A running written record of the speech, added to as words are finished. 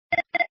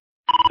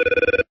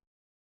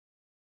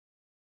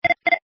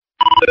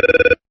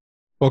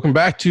Welcome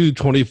back to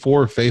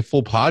 24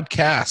 Faithful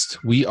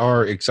Podcast. We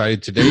are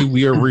excited today.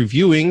 We are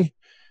reviewing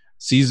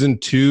season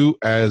 2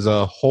 as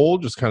a whole,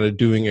 just kind of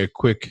doing a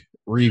quick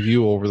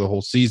review over the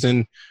whole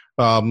season.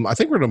 I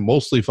think we're going to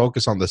mostly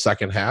focus on the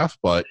second half,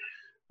 but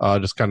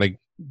just kind of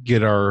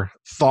get our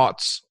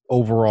thoughts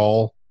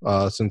overall,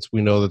 since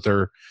we know that there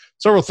are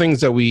several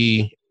things that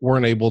we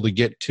weren't able to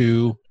get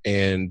to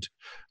and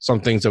some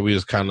things that we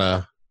just kind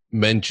of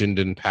mentioned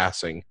in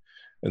passing.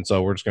 And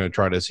so we're just going to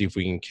try to see if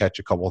we can catch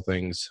a couple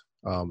things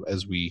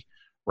as we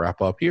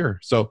wrap up here.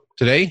 So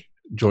today,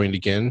 joined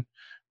again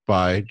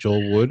by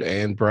Joel Wood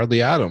and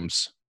Bradley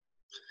Adams.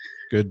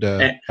 Good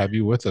to have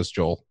you with us,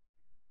 Joel.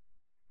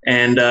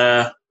 And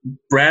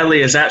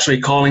Bradley is actually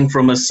calling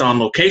from us on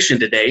location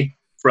today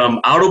from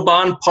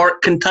Audubon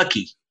Park,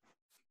 Kentucky,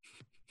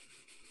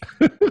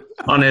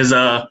 on his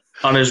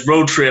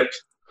road trip.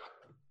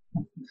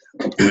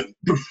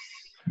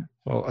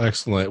 Well,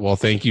 excellent. Well,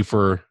 thank you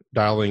for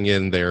dialing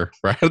in there,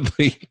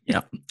 Bradley. Yeah,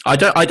 I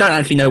don't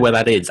actually know where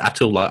that is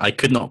at all. I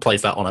could not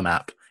place that on a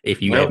map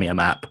if you gave me a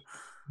map.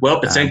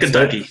 Well, it's in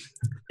Kentucky.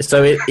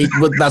 So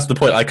that's the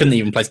point. I couldn't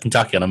even place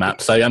Kentucky on a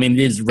map. So, I mean, it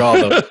is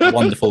rather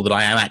wonderful that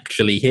I am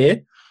actually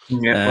here.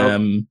 Yeah,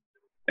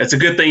 it's a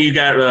good thing you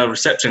got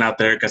reception out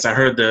there, because I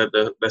heard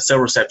the cell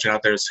reception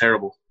out there is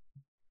terrible.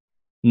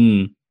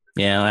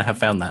 Yeah, I have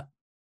found that.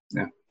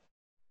 Yeah.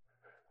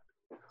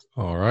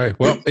 All right.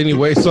 Well,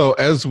 anyway, so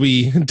as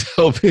we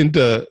delve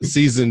into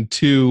season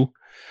 2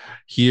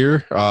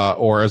 here,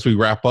 or as we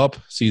wrap up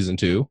season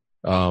 2,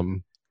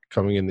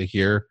 coming into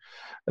here.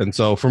 And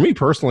so for me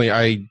personally,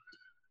 I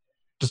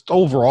just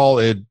overall,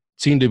 it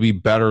seemed to be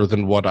better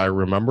than what I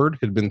remembered.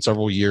 It had been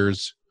several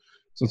years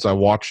since I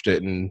watched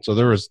it. And so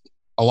there was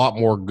a lot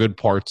more good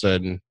parts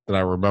than I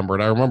remembered.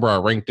 I remember I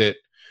ranked it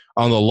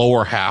on the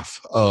lower half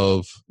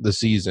of the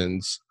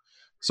seasons.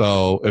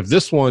 So if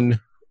this one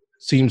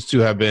seems to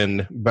have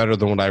been better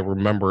than what I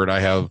remembered, I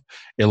have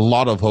a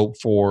lot of hope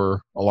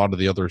for a lot of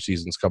the other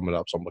seasons coming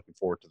up. So I'm looking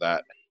forward to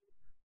that.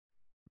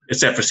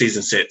 Except for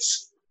season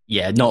 6.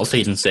 Yeah, not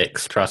season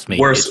 6. Trust me.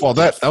 Worse. Well,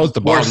 that was the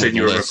bottom of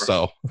the list.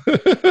 So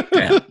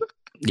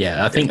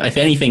yeah. I think if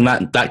anything,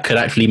 that could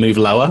actually move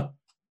lower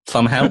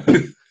somehow.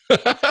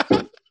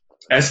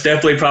 That's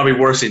definitely probably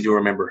worse than you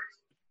remember.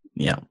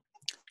 Yeah.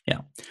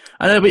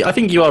 I know, but I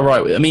think you are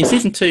right. I mean,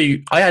 season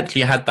 2, I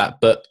actually had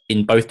that, but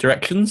in both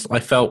directions. I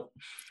felt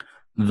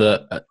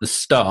that at the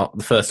start,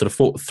 the first sort of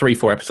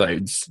 3-4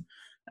 episodes,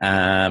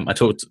 I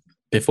talked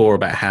before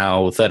about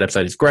how the third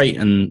episode is great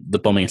and the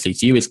bombing of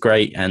CTU is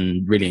great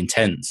and really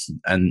intense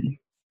and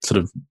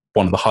sort of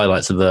one of the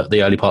highlights of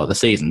the early part of the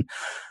season.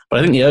 But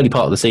I think the early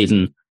part of the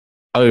season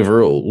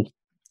overall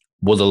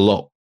was a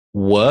lot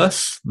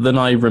worse than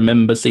I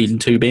remember season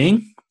 2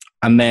 being.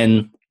 And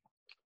then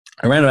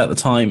around about the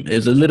time, it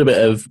was a little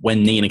bit of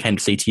when Nina came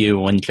to CTU,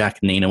 or when Jack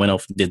and Nina went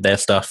off and did their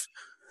stuff,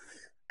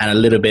 and a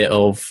little bit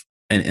of,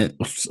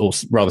 or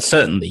rather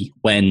certainly,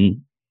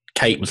 when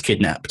Kate was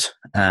kidnapped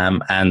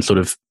and sort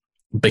of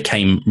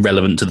became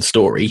relevant to the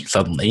story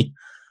suddenly.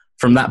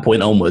 From that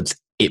point onwards,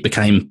 it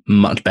became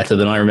much better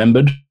than I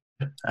remembered.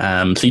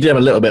 So you did have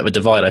a little bit of a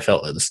divide, I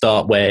felt, at the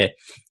start, where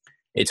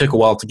it took a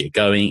while to get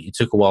going. It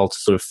took a while to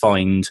sort of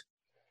find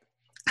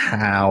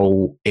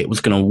how it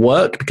was going to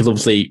work, because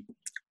obviously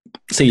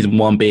season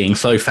 1 being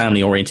so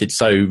family-oriented,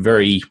 so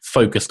very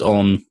focused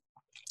on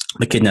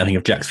the kidnapping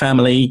of Jack's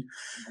family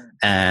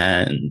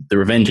and the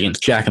revenge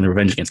against Jack and the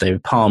revenge against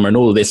David Palmer and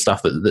all of this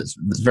stuff that's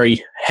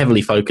very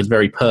heavily focused,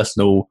 very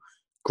personal,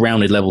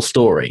 grounded level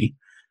story,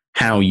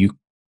 how you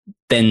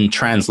then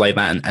translate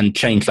that and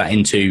change that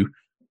into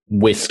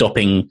we're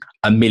stopping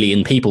 1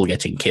 million people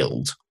getting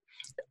killed.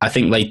 I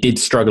think they did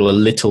struggle a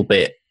little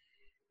bit,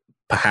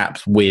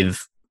 perhaps, with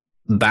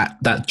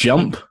that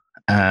jump.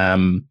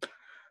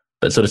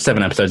 But sort of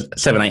 7,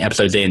 8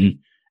 episodes in,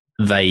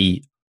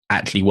 they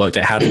actually worked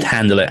out how to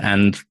handle it,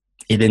 and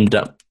it ended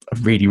up a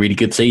really, really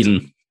good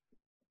season.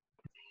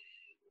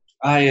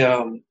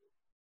 I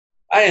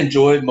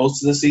enjoyed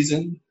most of the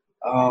season.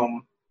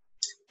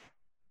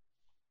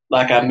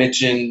 Like I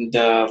mentioned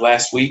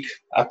last week,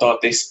 I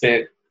thought they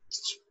spent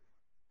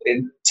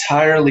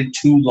entirely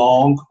too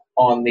long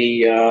on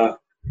the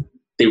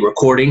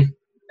recording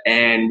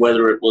and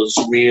whether it was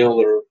real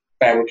or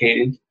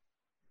fabricated.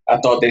 I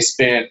thought they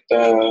spent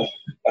a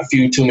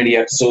few too many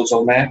episodes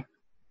on that.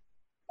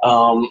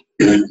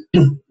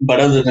 But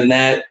other than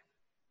that,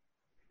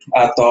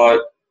 I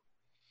thought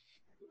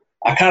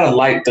I kind of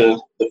liked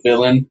the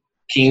villain,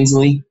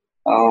 Kingsley,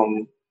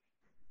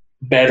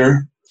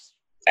 better,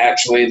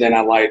 actually, than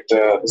I liked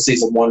the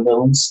season 1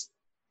 villains.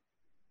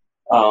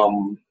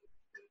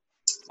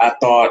 I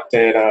thought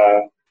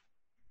that,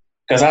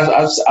 because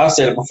I've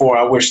said it before,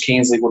 I wish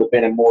Kingsley would have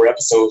been in more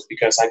episodes,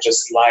 because I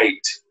just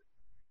liked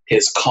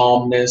his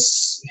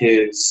calmness,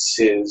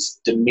 his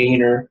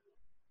demeanor.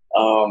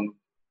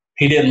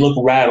 He didn't look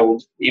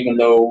rattled, even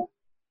though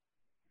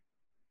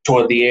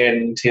toward the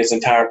end his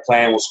entire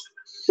plan was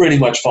pretty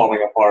much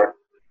falling apart.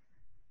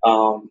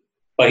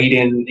 But he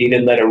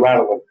didn't let it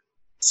rattle him.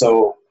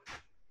 So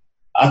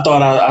I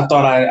thought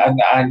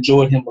I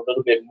enjoyed him a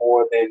little bit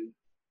more than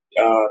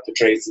the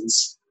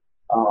Drazens.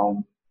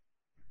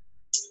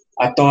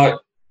 I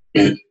thought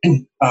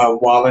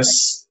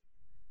Wallace,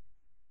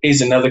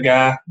 he's another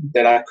guy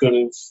that I could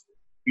have,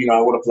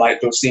 I would have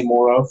liked to have seen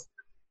more of.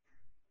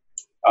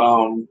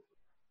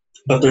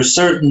 But there's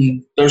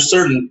certain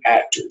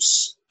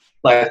actors,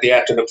 like the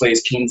actor that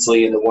plays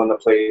Kingsley and the one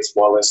that plays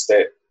Wallace,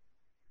 that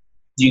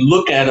you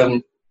look at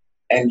them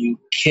and you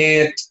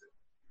can't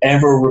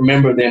ever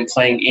remember them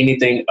playing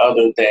anything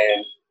other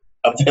than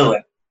a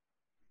villain.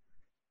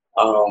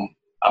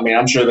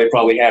 I'm sure they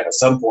probably have at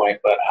some point,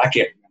 but I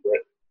can't remember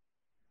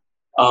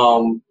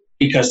it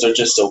because they're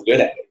just so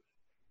good at it.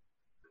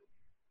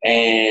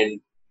 And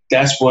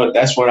that's what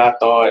I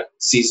thought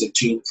season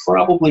 2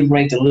 probably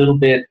ranked a little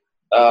bit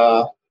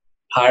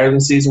higher than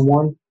season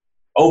 1.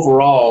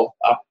 Overall,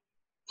 I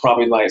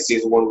probably like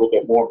season 1 a little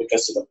bit more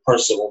because of the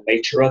personal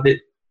nature of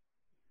it.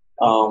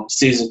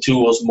 Season 2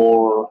 was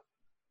more,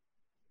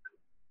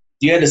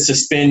 you had to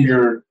suspend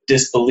your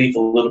disbelief a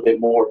little bit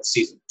more in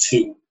season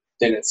 2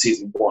 than in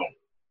season 1.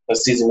 But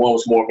season 1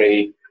 was more of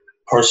a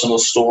personal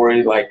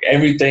story, like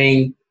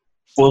everything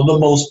for the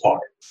most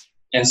part.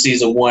 In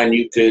season 1,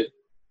 you could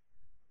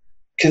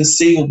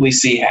conceivably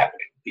see happening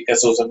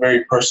because it was a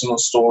very personal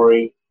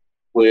story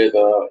with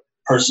a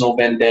personal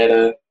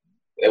vendetta.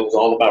 It was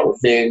all about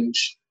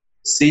revenge.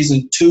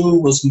 Season 2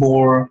 was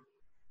more,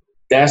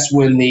 that's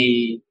when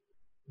the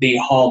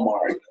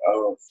hallmark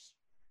of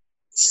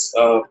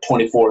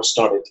 24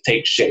 started to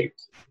take shape.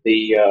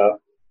 The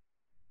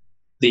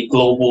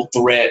global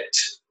threat,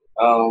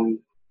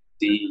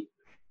 the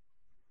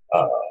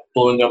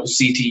blowing up of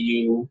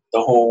CTU,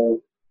 the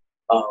whole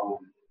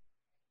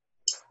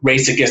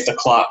race against the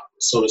clock,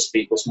 so to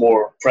speak, was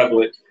more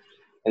prevalent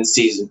in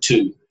season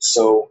 2.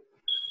 So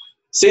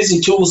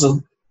season 2 was a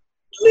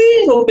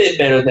little bit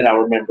better than I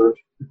remembered,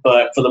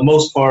 but for the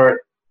most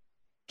part,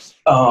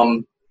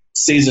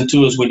 season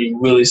 2 is when you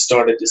really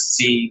started to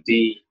see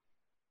the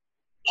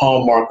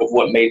hallmark of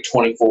what made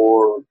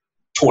 24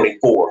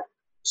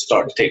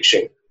 start to take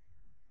shape.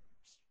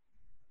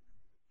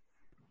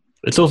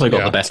 It's also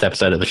got the best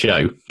episode of the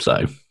show,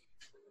 so.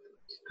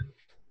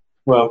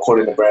 Well,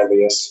 according to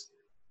Bradley, yes.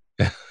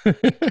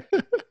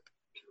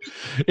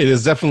 It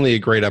is definitely a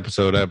great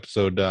episode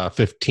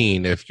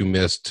 15, if you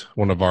missed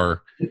one of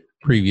our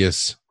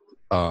previous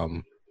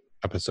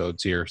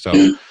episodes here.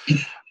 So,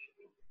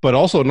 but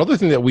also another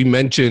thing that we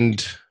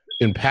mentioned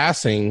in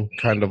passing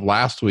kind of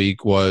last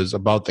week was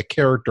about the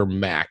character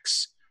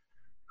Max,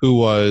 who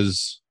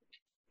was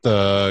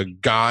the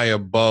guy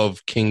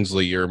above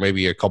Kingsley, or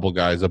maybe a couple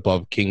guys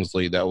above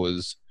Kingsley.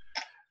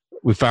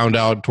 We found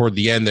out toward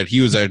the end that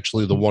he was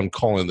actually the one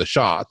calling the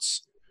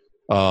shots,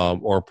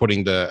 or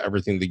putting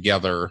everything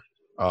together.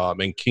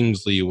 And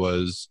Kingsley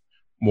was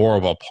more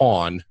of a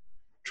pawn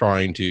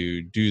trying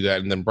to do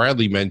that. And then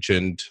Bradley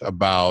mentioned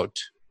about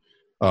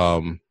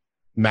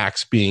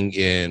Max being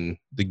in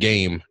the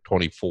game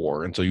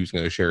 24. And so he was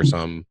going to share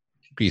some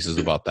pieces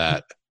about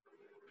that.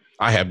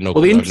 I have no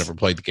clue. I've never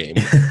played the game.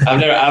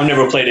 I've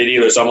never played it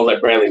either, so I'm going to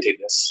let Bradley take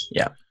this.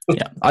 Yeah.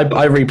 I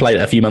replayed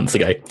it a few months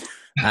ago.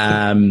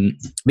 The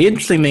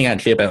interesting thing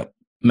actually about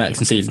Max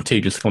in season 2,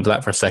 just to come to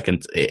that for a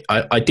second,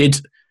 I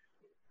did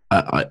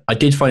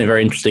find it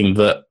very interesting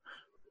that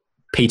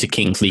Peter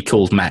Kingsley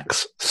calls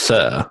Max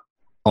Sir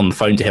on the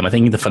phone to him. I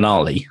think in the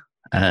finale,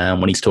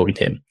 when he's talking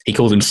to him, he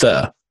calls him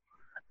Sir.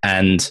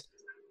 And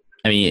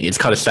I mean, it's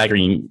kind of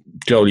staggering.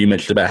 Joel, you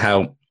mentioned about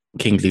how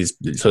Kingsley's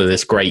sort of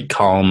this great,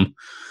 calm,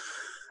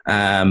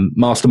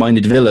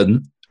 masterminded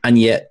villain, and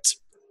yet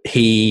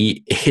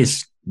he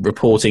is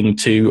reporting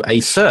to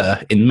a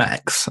Sir in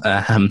Max. So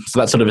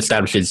that sort of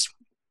establishes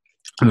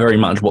very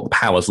much what the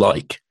power's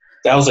like.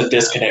 That was a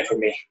disconnect for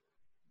me.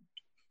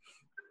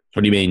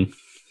 What do you mean?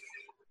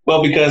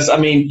 Well, because, I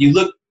mean, you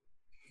look,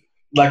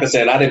 like I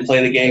said, I didn't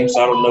play the game,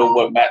 so I don't know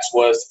what Max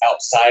was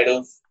outside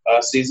of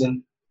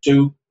season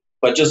 2.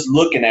 But just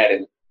looking at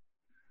him,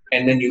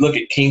 and then you look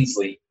at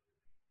Kingsley.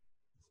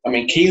 I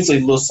mean, Kingsley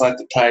looks like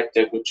the type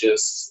that would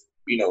just,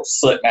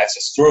 slit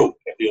Max's throat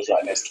if he was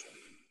right next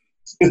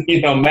to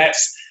him.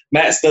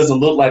 Max doesn't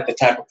look like the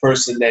type of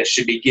person that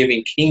should be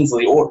giving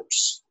Kingsley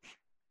orders.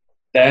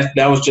 That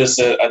was just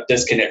a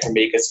disconnect for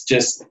me because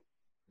just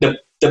the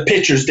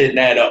pictures didn't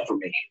add up for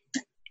me.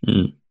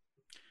 Mm.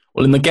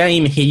 Well, in the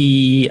game,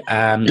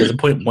 there's a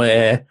point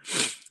where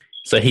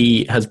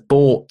he has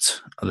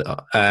bought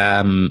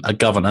a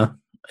governor,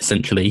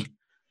 essentially,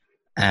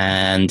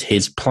 and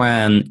his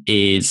plan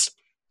is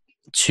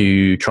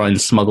to try and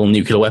smuggle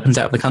nuclear weapons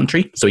out of the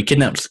country. So he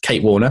kidnaps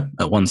Kate Warner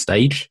at one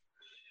stage,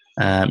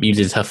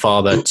 uses her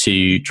father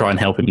to try and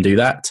help him do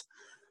that.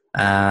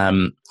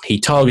 He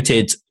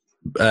targeted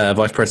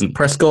Vice President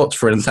Prescott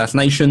for an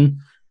assassination.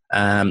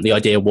 The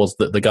idea was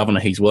that the governor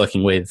he's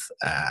working with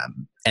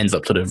ends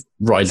up sort of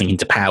rising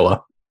into power,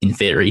 in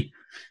theory,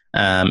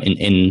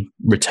 in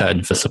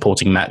return for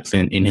supporting Max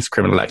in his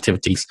criminal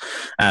activities.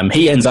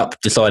 He ends up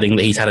deciding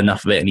that he's had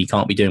enough of it and he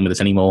can't be doing with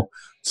this anymore.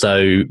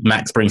 So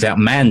Max brings out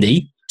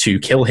Mandy to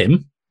kill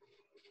him.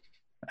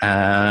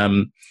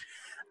 And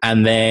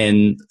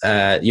then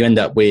you end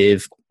up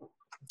with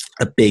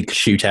a big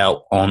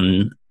shootout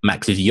on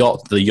Max's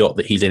yacht, the yacht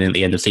that he's in at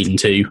the end of season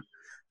 2.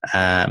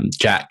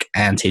 Jack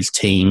and his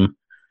team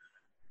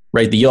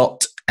raid the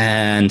yacht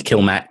and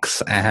kill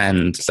Max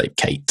and save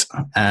Kate.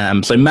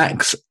 So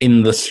Max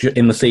in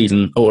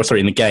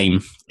the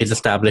game is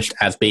established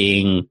as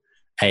being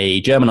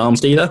a German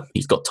arms dealer.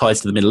 He's got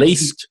ties to the Middle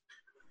East.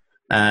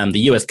 The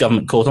US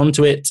government caught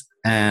onto it,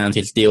 and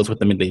his deals with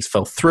the Middle East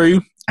fell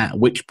through, at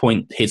which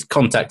point his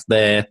contacts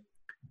there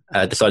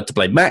decided to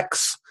blame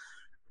Max,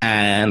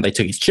 and they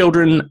took his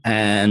children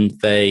and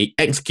they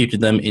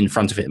executed them in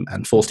front of him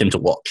and forced him to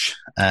watch.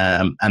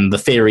 And the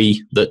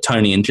theory that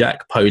Tony and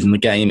Jack pose in the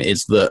game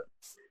is that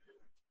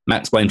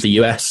Max blames the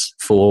US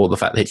for the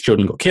fact that his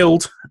children got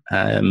killed,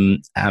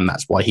 and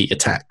that's why he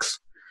attacks.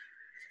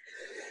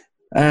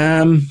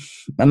 And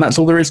that's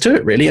all there is to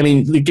it, really. I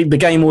mean, the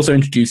game also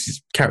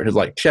introduces characters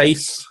like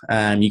Chase.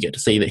 You get to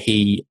see that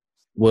he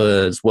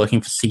was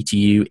working for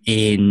CTU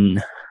in...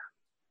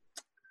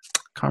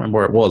 I can't remember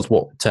where it was,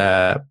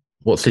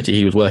 what city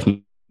he was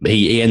working.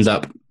 He ends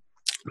up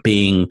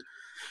being...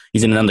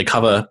 He's in an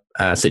undercover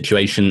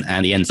situation,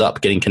 and he ends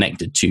up getting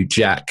connected to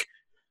Jack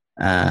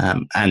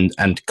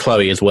and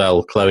Chloe as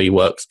well. Chloe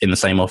works in the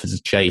same office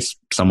as Chase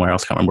somewhere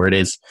else, can't remember where it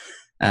is.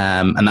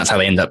 And that's how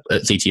they end up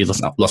at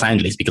CTU Los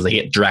Angeles, because they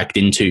get dragged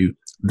into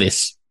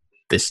this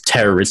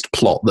terrorist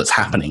plot that's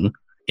happening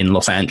in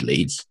Los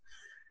Angeles.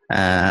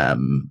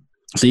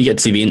 So you get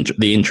to see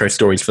the intro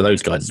stories for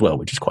those guys as well,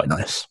 which is quite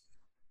nice.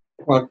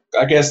 Well,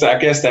 I guess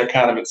that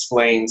kind of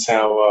explains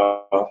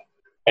how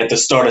at the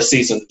start of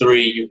season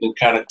 3, you can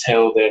kind of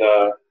tell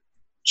that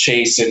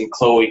Chase and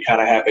Chloe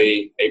kind of have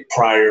a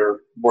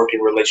prior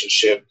working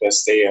relationship,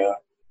 as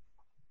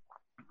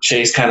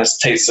Chase kind of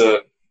takes a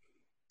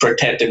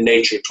protective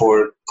nature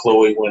toward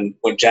Chloe when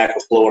Jack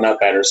was blowing up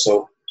at her.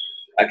 So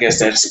I guess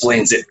that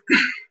explains it.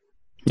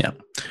 Yeah.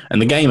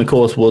 And the game, of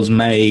course, was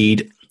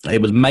made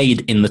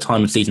in the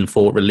time of season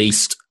 4,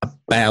 released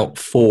about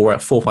 4 or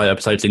 5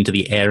 episodes into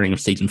the airing of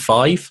season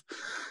 5,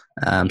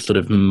 sort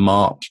of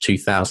March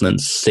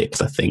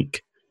 2006, I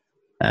think.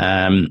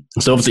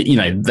 So obviously,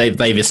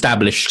 they've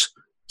established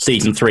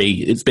season 3,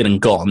 it's been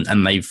and gone,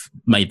 and they've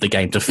made the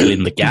game to fill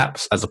in the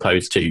gaps, as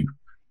opposed to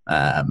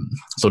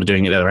sort of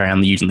doing it the other way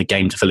around, using the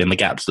game to fill in the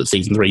gaps that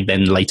season 3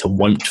 then later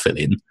won't fill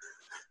in.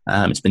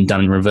 It's been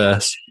done in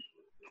reverse.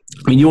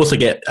 I mean, you also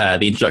get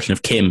the introduction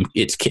of Kim.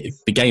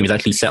 The game is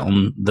actually set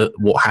on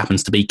what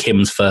happens to be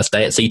Kim's first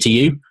day at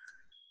CTU.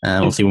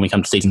 Obviously, when we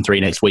come to season 3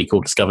 next week,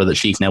 we'll discover that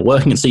she's now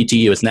working at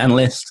CTU as an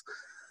analyst.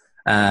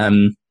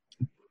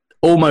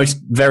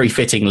 Almost very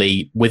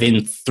fittingly,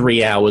 within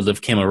 3 hours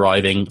of Kim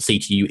arriving,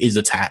 CTU is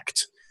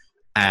attacked,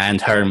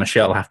 and her and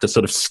Michelle have to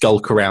sort of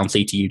skulk around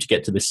CTU to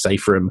get to this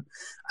safe room,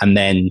 and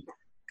then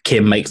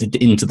Kim makes it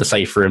into the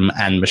safe room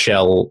and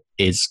Michelle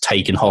is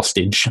taken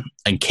hostage,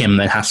 and Kim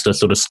then has to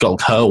sort of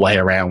skulk her way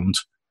around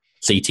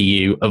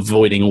CTU,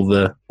 avoiding all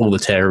the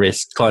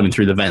terrorists, climbing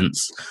through the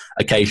vents,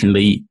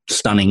 occasionally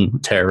stunning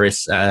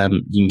terrorists.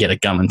 You can get a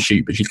gun and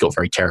shoot, but she's got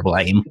very terrible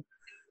aim,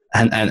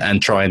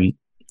 and try and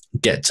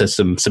get to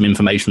some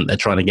information that they're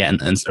trying to get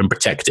and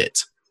protect it.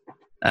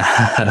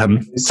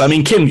 So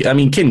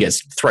Kim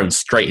gets thrown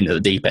straight into the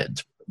deep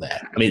end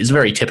there. I mean, it's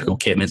very typical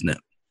Kim, isn't it?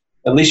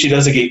 At least she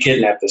doesn't get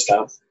kidnapped this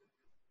time.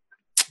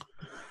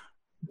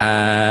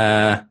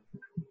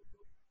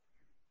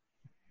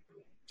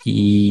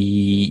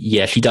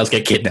 Yeah, she does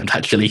get kidnapped,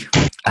 actually.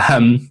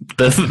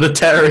 The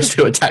terrorist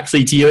who attacks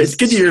CTU, it's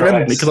good you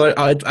remember, because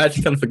I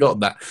actually kind of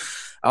forgot that.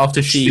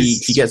 After she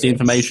gets the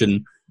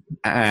information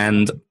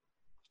and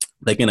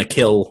they're going to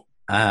kill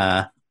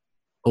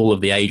all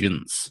of the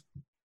agents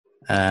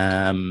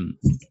one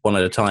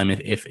at a time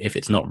if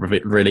it's not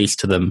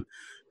released to them,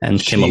 and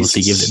Kim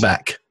obviously gives it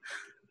back.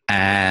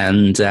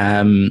 And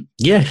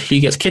she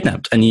gets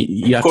kidnapped, and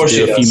you have to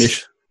do a few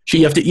missions.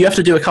 You have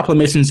to do a couple of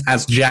missions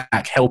as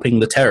Jack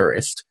helping the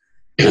terrorist,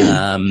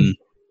 in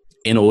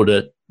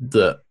order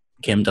that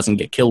Kim doesn't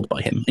get killed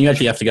by him. And you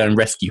actually have to go and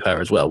rescue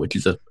her as well, which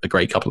is a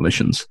great couple of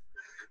missions.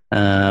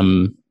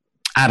 Adam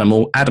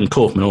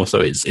Kaufman also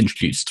is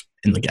introduced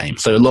in the game,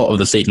 so a lot of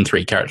the season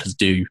 3 characters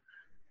do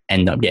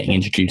end up getting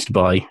introduced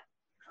by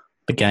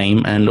the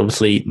game, and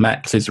obviously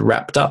Max is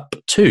wrapped up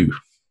too.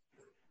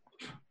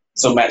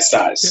 So Max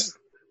dies. Yeah.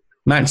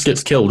 Max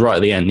gets killed right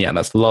at the end. Yeah,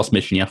 that's the last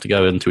mission. You have to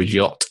go into his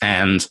yacht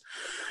and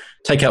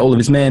take out all of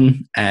his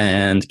men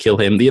and kill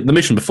him. The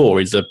mission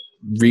before is a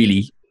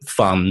really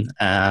fun.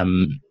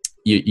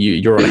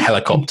 You're on a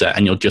helicopter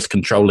and you're just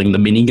controlling the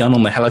minigun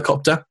on the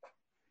helicopter,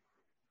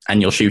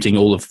 and you're shooting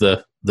all of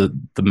the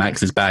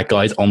Max's bad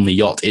guys on the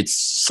yacht. It's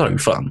so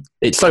fun.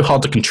 It's so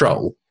hard to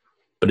control,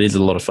 but it is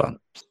a lot of fun.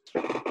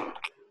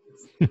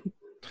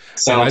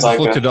 I just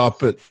looked it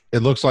up. It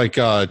looks like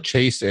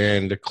Chase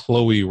and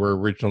Chloe were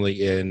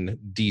originally in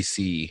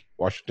D.C.,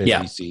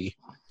 Washington, D.C.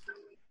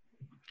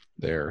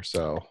 There,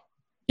 so.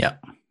 Yeah.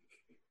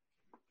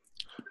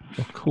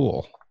 Oh,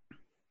 cool.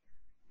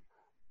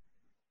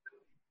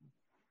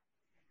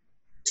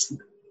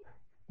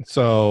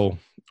 So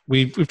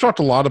we've talked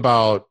a lot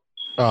about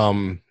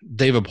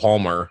David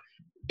Palmer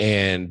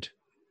and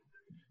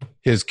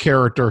his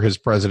character, his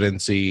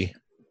presidency,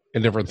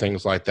 and different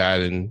things like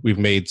that. And we've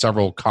made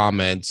several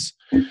comments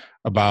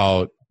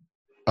about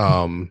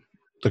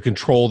the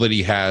control that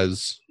he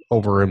has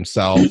over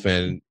himself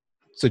and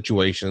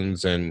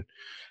situations, and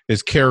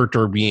his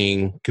character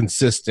being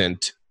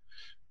consistent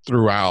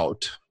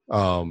throughout,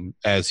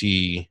 as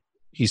he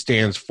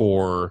stands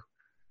for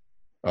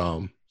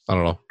I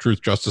don't know,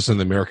 truth, justice, and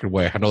the American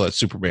way. I know that's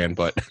Superman,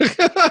 but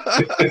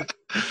but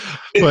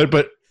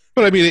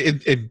I mean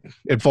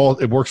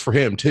it works for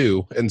him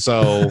too. And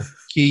so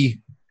he's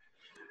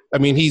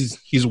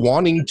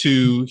wanting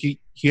to,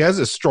 he has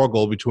a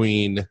struggle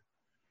between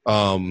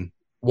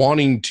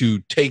wanting to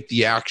take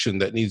the action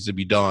that needs to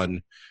be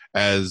done,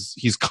 as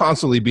he's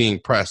constantly being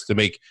pressed to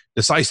make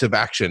decisive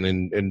action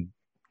and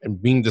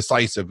being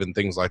decisive and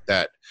things like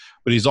that.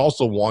 But he's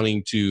also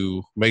wanting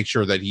to make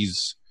sure that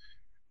he's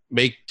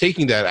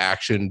taking that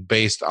action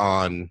based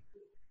on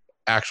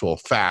actual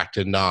fact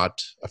and not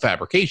a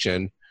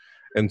fabrication.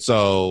 And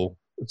so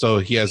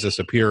he has this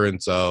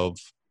appearance of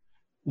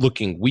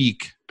looking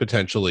weak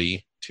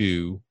potentially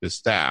to his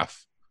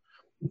staff.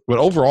 But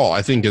overall,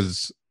 I think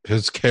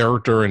his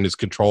character and his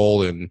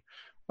control and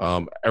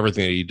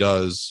everything that he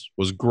does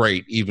was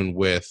great, even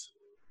with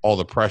all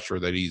the pressure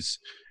that he's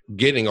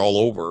getting all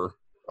over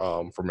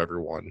from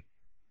everyone.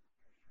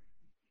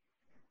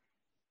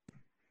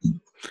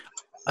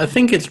 I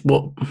think it's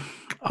what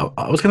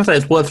I was going to say.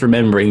 It's worth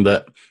remembering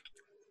that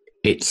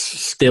it's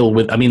still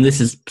this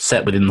is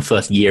set within the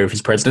first year of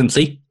his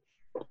presidency,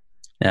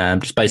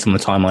 just based on the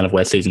timeline of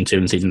where season 2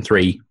 and season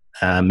 3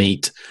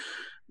 meet.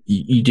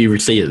 You do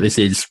see that this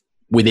is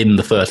within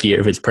the first year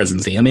of his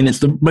presidency. I mean, it's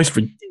the most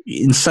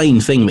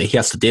insane thing that he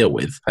has to deal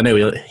with. I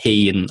know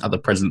he and other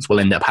presidents will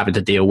end up having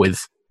to deal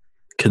with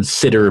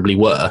considerably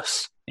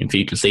worse in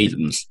future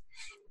seasons.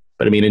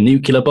 But I mean, a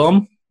nuclear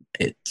bomb,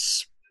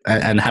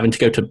 and having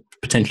to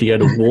potentially go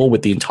to war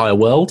with the entire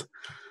world,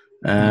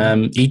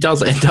 he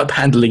does end up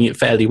handling it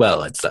fairly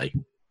well, I'd say.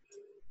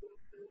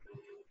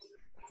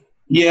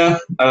 Yeah,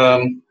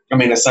 I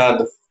mean,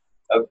 aside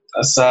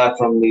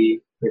from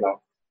the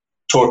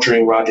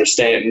torturing Roger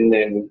Stanton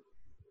and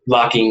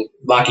locking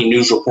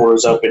news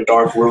reporters up in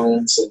dark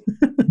rooms,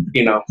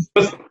 and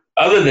but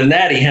other than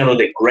that, he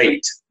handled it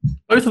great.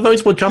 Both of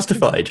those were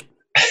justified.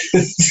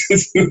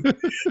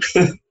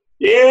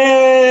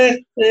 Yeah,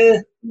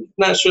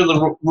 not sure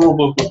the rule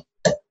book would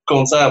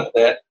coincide with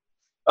that.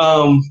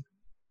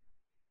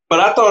 But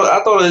I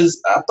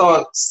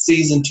thought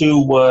season 2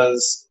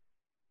 was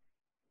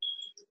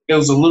a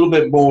little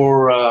bit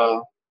more.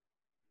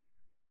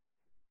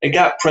 It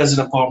got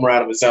President Palmer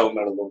out of his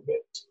element a little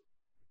bit.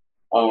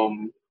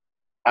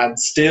 I'm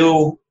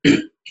still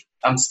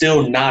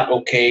not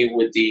okay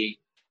with the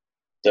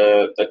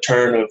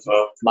turn of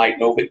Mike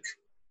Novick.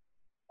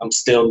 I'm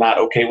still not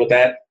okay with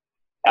that.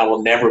 I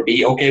will never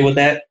be okay with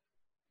that,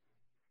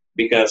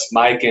 because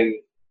Mike and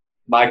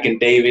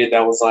David,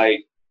 that was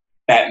like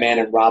Batman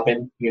and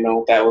Robin.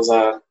 That was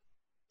a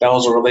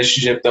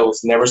relationship that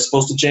was never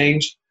supposed to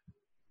change.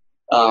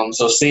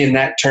 So seeing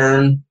that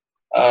turn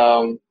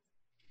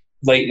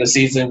late in the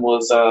season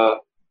was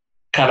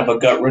kind of a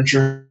gut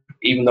wrencher,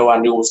 even though I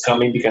knew it was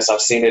coming because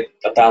I've seen it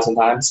 1,000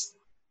 times.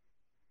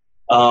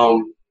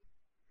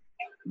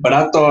 But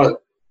I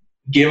thought,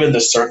 given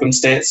the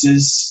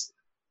circumstances,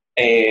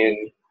 and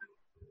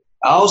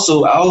I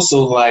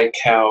also like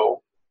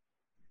how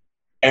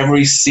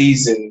every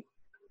season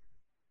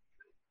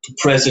the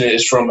president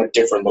is from a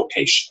different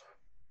location.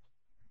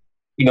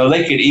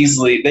 They could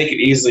easily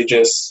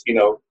just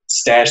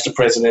stash the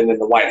president in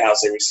the White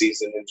House every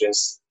season and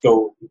just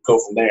go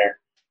from there.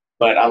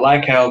 But I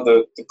like how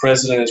the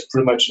president is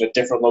pretty much in a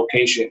different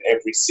location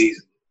every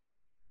season,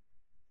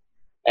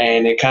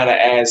 and it kind of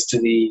adds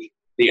to the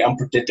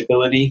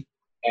unpredictability,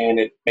 and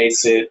it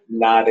makes it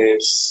not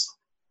as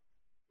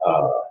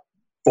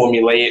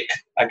formulaic,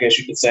 I guess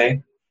you could say.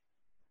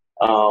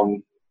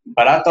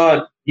 But I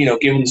thought,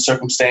 given the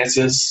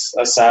circumstances,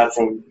 aside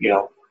from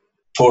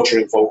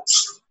torturing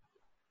folks,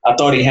 I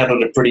thought he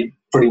handled it pretty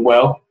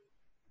well.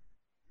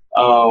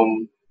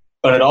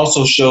 But it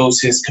also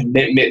shows his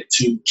commitment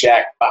to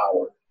Jack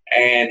Bauer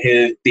and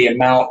the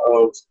amount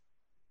of,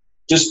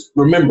 just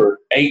remember,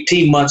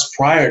 18 months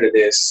prior to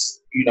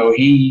this,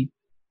 it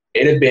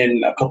had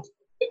been a couple.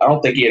 I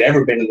don't think he had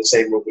ever been in the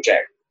same room with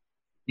Jack,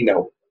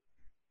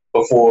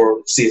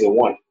 before season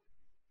 1.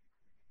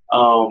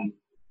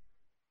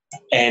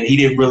 And he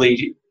didn't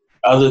really,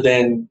 other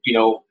than,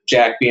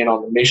 Jack being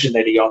on the mission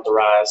that he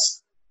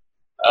authorized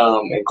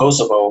in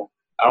Kosovo,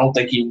 I don't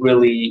think he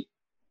really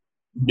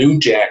knew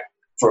Jack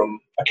from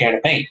a can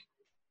of paint.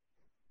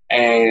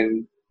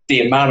 And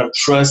the amount of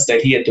trust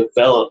that he had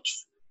developed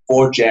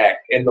for Jack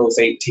in those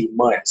 18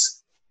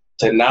 months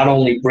to not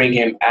only bring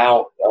him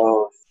out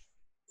of,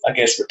 I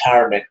guess,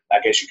 retirement, I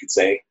guess you could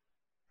say,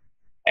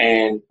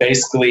 and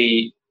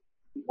basically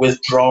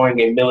withdrawing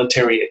a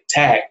military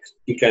attack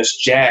because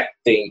Jack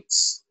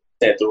thinks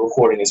that the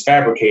recording is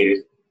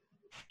fabricated,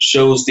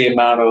 shows the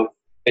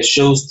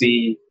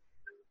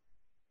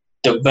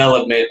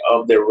development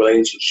of their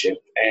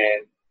relationship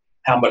and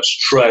how much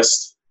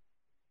trust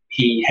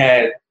he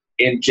had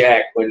in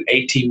Jack when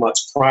 18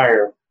 months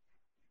prior,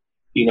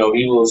 he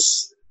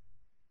was,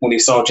 when he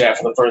saw Jack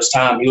for the first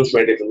time, he was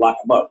ready to lock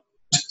him up.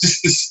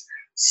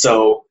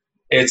 So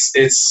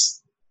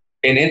it's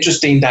an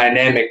interesting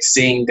dynamic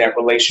seeing that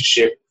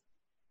relationship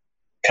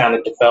kind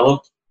of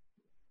develop.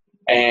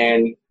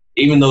 And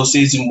even though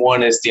season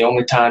 1 is the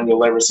only time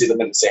you'll ever see them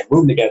in the same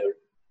room together,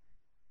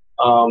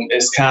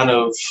 it's kind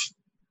of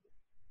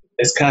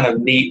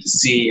neat to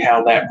see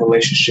how that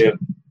relationship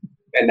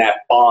and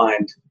that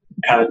bond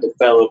kind of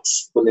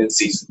develops within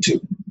season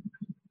 2.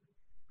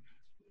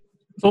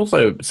 It's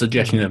also a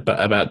suggestion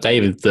about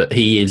David that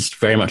he is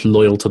very much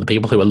loyal to the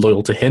people who are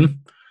loyal to him.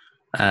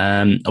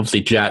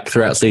 Obviously, Jack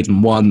throughout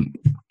season 1,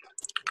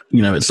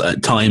 it's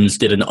at times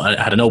had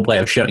an old way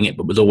of showing it,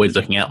 but was always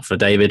looking out for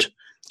David,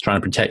 trying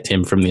to protect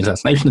him from the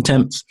assassination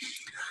attempts.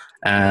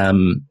 We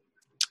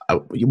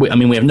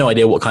have no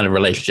idea what kind of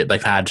relationship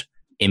they've had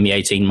in the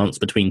 18 months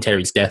between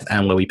Terry's death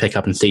and where we pick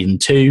up in season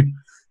 2.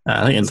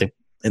 I think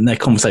in their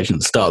conversation at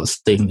the start of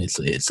the season,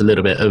 it's a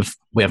little bit of,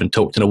 we haven't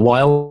talked in a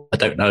while. I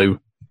don't know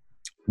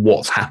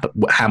what's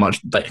happened, how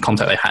much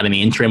contact they've had in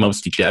the interim.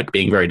 Obviously, Jack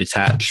being very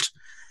detached,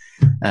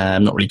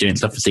 not really doing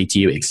stuff for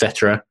CTU,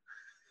 etc.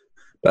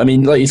 But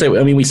like you say,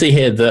 we see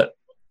here that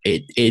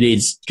it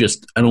is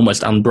just an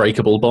almost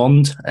unbreakable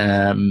bond.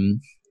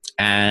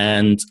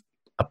 And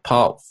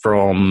apart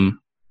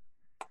from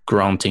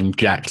granting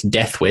Jack's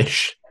death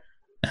wish,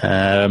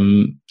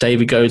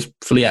 David goes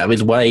fully out of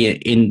his way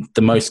in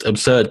the most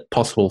absurd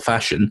possible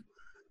fashion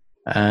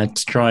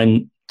to try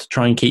and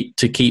keep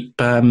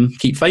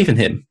faith in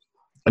him.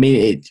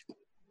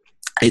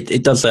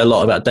 It does say a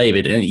lot about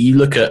David. And you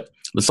look at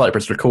the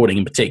Cyprus recording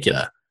in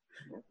particular.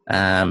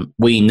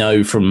 We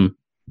know from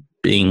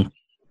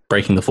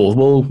breaking the fourth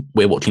wall,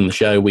 we're watching the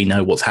show, we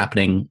know what's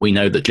happening, we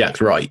know that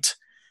Jack's right.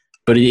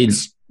 But it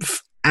is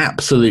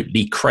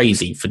absolutely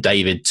crazy for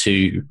David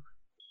to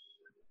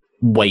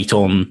wait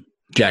on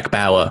Jack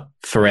Bauer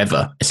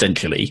forever,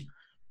 essentially,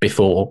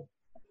 before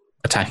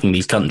attacking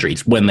these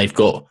countries, when they've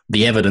got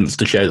the evidence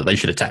to show that they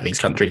should attack these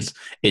countries.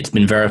 It's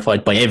been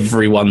verified by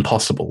everyone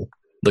possible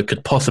that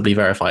could possibly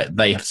verify it.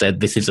 They have said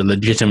this is a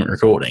legitimate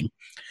recording.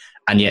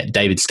 And yet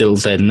David still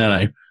said,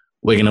 no,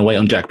 we're going to wait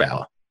on Jack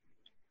Bauer.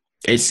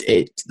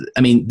 The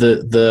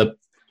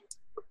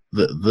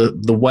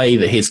way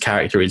that his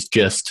character is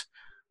just,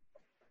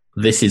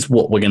 this is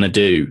what we're going to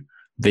do.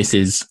 This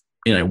is,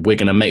 we're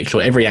going to make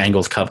sure every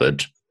angle's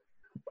covered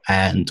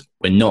and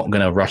we're not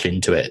going to rush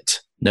into it.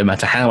 No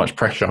matter how much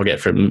pressure I'll get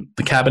from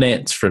the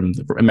cabinet, from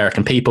the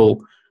American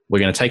people, we're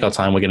going to take our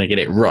time. We're going to get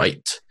it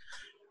right.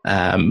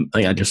 I think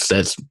that just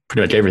says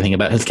pretty much everything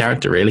about his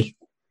character, really.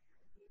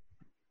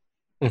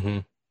 Mm-hmm.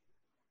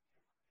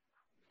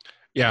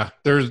 Yeah,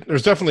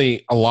 there's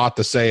definitely a lot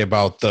to say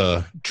about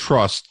the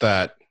trust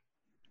that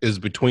is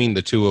between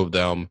the two of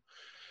them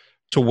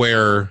to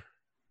where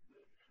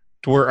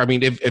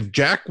if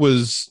Jack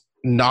was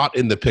not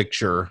in the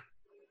picture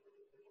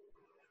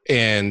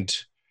and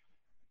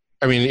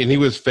he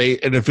was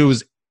and if it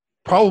was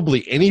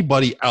probably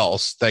anybody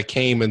else that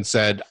came and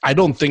said, I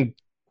don't think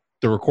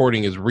the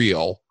recording is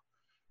real,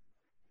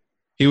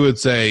 he would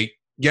say,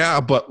 yeah,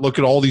 but look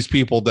at all these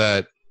people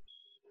that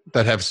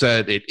have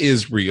said it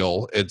is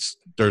real.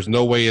 There's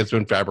no way it's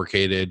been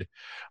fabricated.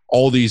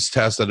 All these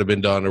tests that have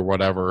been done or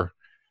whatever.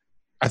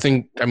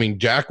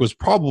 Jack was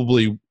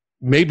probably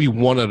maybe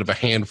one out of a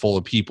handful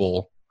of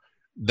people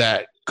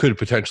that could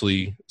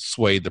potentially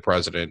sway the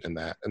president in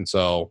that. And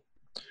so,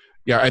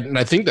 yeah, and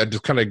I think that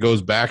just kind of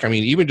goes back.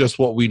 Even just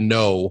what we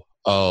know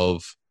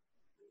of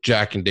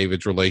Jack and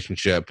David's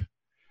relationship,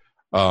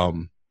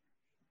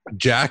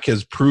 Jack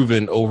has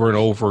proven over and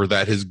over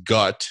that his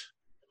gut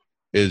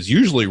is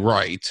usually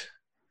right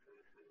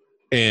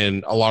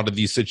in a lot of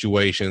these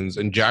situations,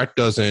 and Jack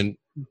doesn't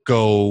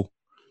go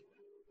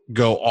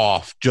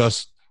off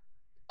just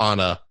on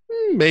a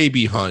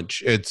maybe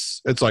hunch.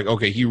 It's like,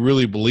 okay, he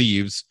really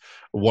believes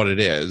what it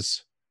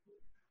is,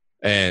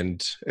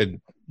 and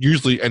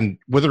usually, and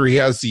whether he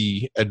has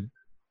the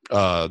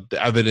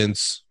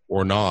evidence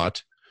or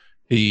not,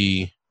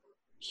 he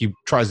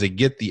tries to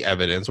get the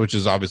evidence, which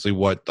is obviously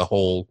what the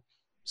whole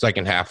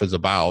second half is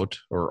about,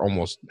 or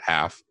almost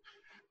half.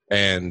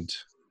 And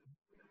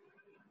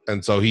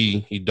so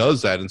he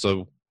does that. And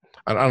so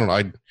I don't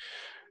know.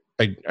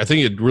 I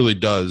think it really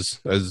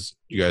does, as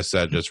you guys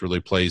said, just really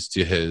plays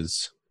to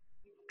his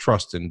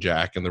trust in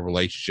Jack and the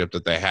relationship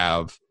that they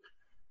have.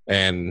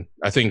 And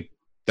I think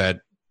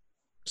that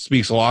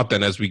speaks a lot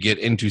then as we get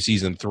into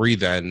season 3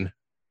 then,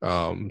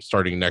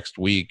 starting next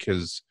week,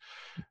 because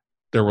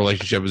their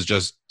relationship is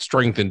just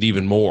strengthened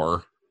even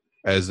more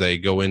as they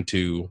go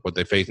into what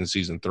they face in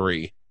season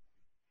 3.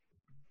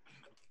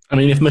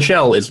 If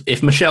Michelle is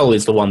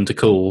the one to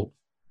call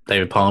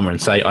David Palmer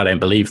and say, I don't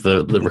believe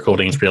the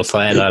recording is real,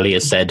 Syed Ali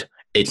has said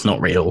it's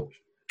not real.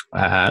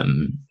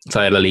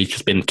 Syed Ali's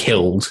just been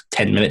killed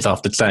 10 minutes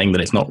after saying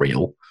that it's not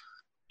real.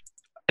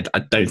 I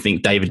don't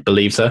think David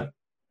believes her.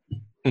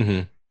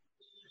 Mm-hmm.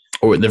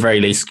 Or at the very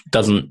least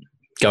doesn't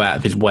go out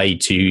of his way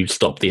to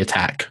stop the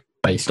attack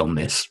based on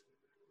this.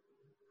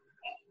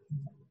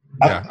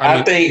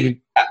 I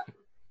think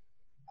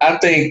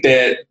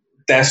that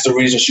that's the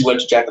reason she went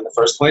to Jack in the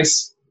first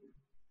place.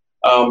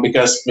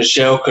 Because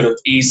Michelle could have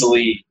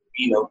easily,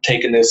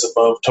 taken this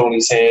above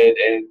Tony's head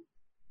and,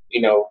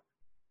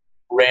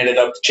 ran it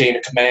up the chain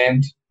of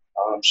command.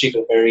 She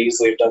could very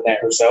easily have done that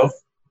herself.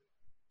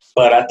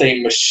 But I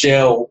think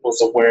Michelle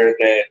was aware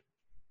that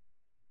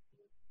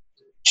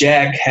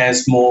Jack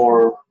has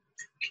more,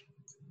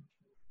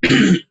 what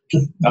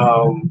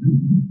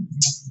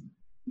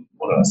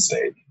do I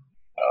say?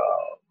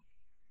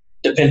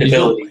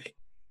 Dependability.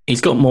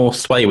 He's got more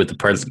sway with the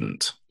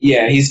president.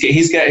 Yeah,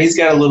 he's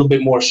got a little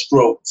bit more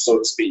stroke, so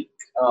to speak.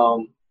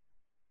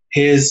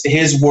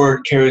 His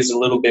word carries a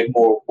little bit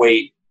more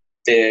weight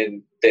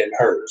than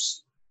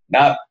hers.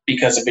 Not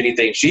because of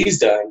anything she's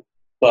done,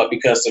 but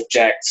because of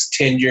Jack's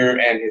tenure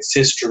and his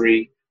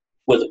history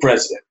with the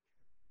president.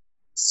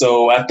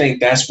 So I think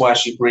that's why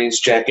she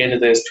brings Jack into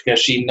this, because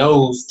she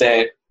knows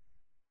that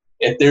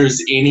if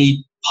there's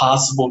any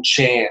possible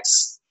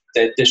chance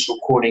that this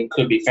recording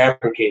could be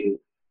fabricated,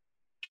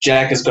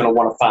 Jack is going to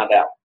want to find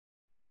out.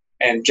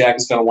 And Jack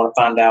is going to want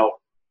to find out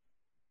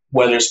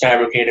whether it's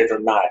fabricated or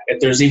not. If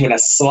there's even a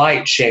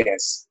slight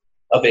chance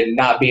of it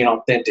not being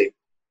authentic,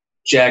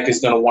 Jack is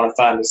going to want to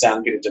find this out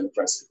and get it to the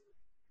president.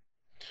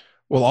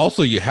 Well,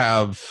 also you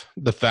have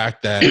the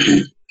fact that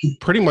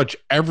pretty much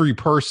every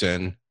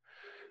person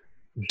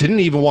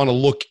didn't even want to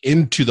look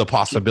into the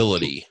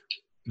possibility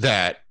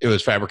that it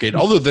was fabricated,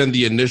 other than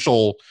the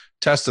initial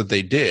test that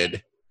they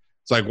did.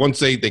 It's like once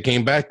they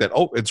came back that,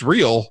 it's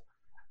real,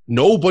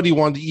 nobody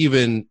wanted to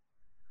even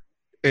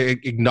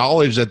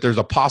acknowledge that there's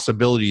a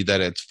possibility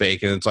that it's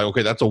fake. And it's like,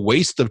 okay, that's a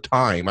waste of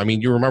time. I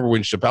mean, you remember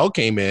when Chappelle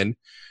came in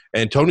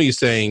and Tony's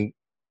saying,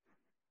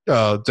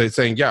 yeah,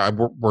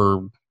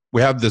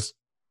 we have this,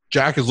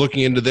 Jack is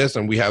looking into this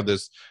and we have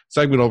this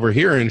segment over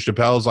here, and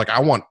Chappelle's like,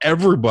 I want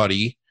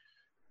everybody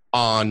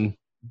on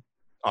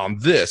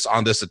this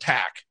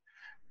attack.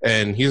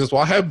 And he says,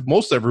 well, I have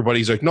most everybody.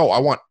 He's like, no, I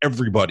want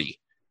everybody.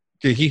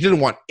 He didn't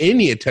want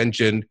any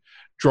attention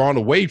drawn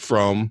away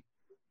from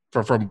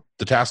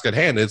the task at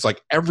hand. It's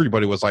like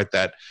everybody was like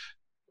that.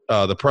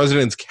 The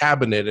president's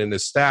cabinet and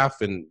his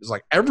staff, and it's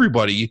like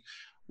everybody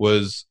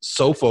was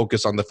so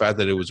focused on the fact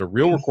that it was a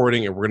real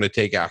recording and we're going to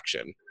take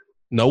action.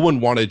 No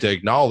one wanted to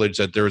acknowledge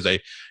that there was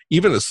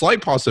even a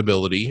slight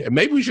possibility, and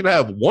maybe we should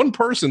have one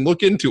person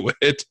look into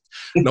it.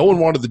 No one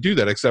wanted to do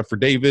that except for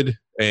David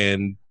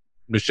and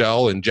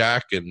Michelle and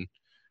Jack and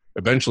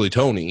eventually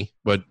Tony.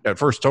 But at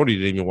first, Tony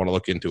didn't even want to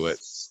look into it.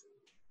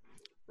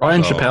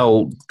 Ryan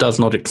Chappelle does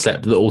not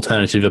accept that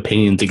alternative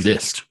opinions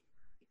exist.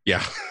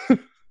 Yeah.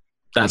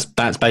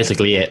 That's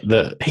basically it.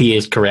 That he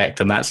is correct,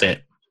 and that's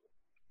it.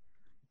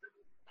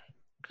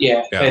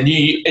 Yeah. And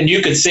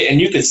you could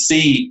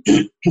see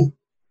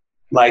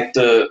like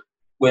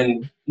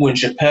when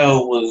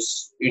Chappelle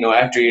was,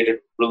 after he had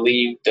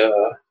relieved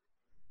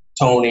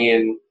Tony,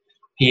 and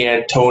he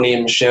had Tony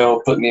and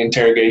Michelle put in the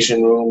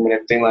interrogation room and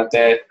everything like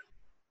that,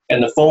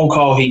 and the phone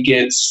call he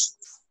gets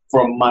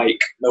from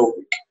Mike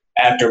Novick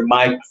after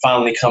Mike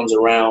finally comes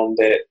around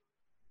that,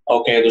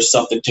 okay, there's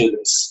something to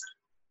this.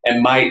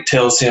 And Mike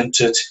tells him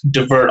to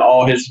divert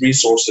all his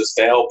resources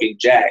to helping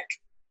Jack.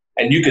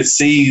 And you could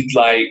see,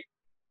 like,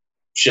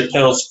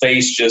 Chappelle's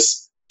face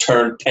just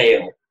turned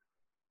pale.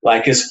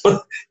 Like, his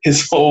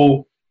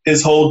whole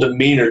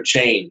demeanor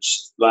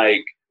changed.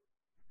 Like,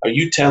 are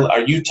you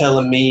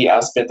telling me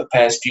I spent the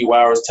past few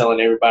hours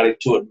telling everybody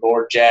to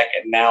ignore Jack,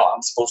 and now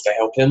I'm supposed to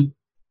help him?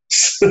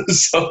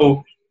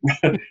 So,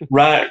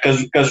 Ryan,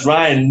 because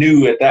Ryan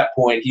knew at that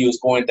point he was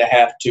going to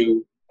have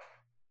to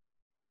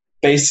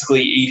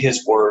basically eat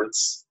his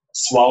words,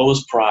 swallow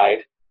his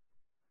pride,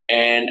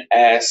 and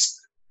ask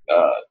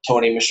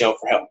Tony and Michelle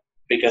for help,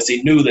 because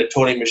he knew that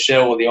Tony and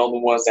Michelle were the only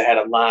ones that had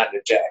a line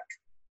to Jack.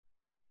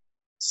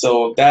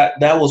 So that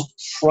was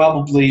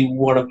probably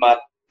one of my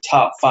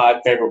top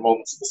 5 favorite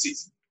moments of the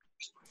season.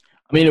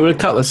 I mean, it would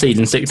have cut the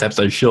season 6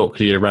 episodes short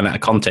because you'd have run out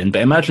of content,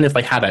 but imagine if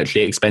they had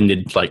actually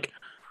expended like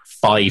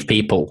 5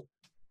 people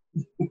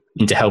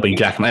into helping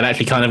Jack, and they'd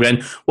actually kind of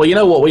gone, well, you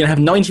know what, we're going to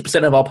have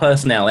 90% of our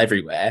personnel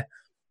everywhere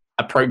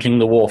approaching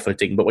the war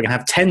footing, but we're going to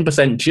have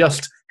 10%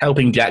 just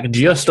helping Jack,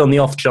 just on the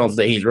off chance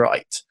that he's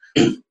right.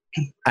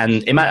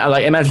 And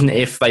imagine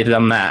if they'd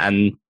done that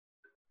and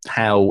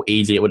how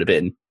easy it would have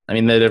been. I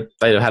mean, they'd have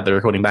had the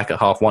recording back at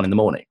 1:30 in the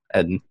morning,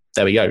 and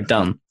there we go,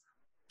 done.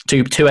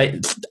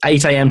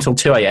 8 a.m. till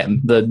 2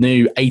 a.m., the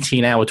new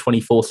 18-hour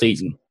 24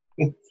 season.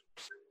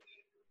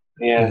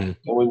 Yeah,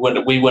 we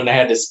wouldn't have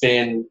had to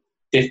spend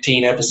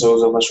 15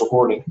 episodes on this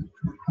recording.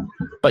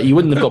 But you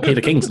wouldn't have got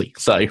Peter Kingsley,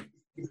 so.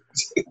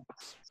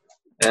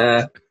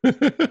 Yeah.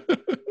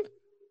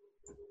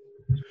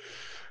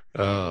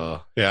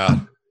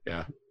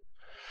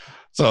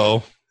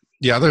 So,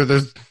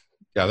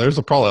 there's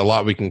probably a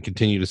lot we can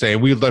continue to say,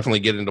 and we'll definitely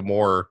get into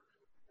more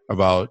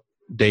about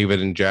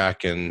David and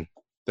Jack and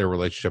their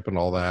relationship and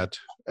all that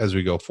as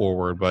we go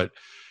forward. But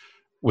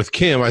with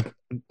Kim, I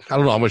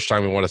don't know how much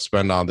time we want to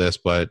spend on this,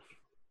 but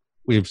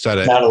we've said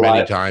it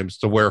many times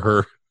to where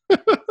her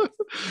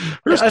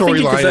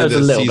storyline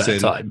in this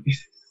season.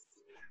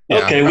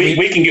 Yeah, okay,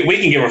 we can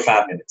give her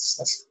 5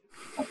 minutes.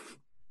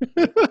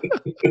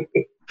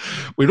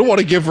 We don't want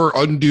to give her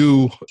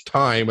undue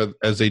time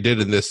as they did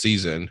in this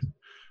season.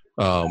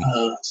 A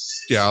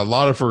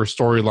lot of her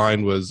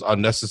storyline was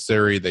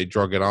unnecessary. They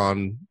drug it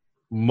on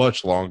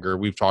much longer.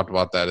 We've talked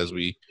about that as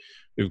we've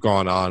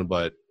gone on,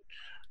 but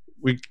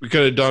we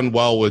could have done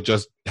well with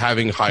just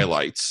having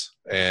highlights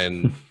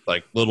and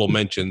like little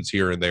mentions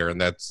here and there, and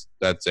that's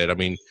it. I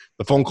mean,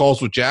 the phone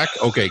calls with Jack,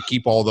 okay,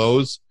 keep all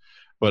those,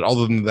 but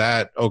other than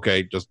that,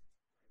 okay, just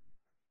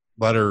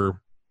let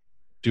her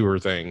do her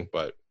thing.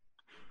 But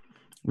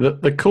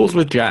the calls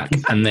with Jack,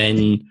 and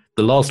then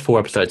the last 4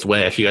 episodes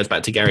where she goes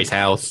back to Gary's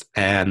house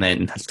and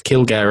then has to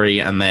kill Gary,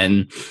 and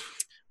then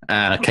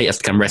Kate has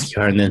to come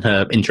rescue her, and then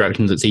her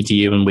interactions at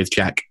CTU and with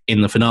Jack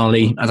in the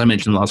finale, as I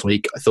mentioned last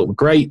week, I thought were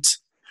great.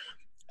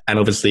 And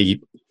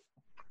obviously,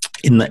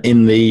 in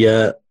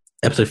the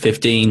episode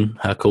 15,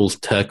 her call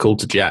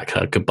to Jack,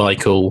 her goodbye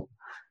call,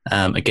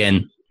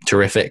 again,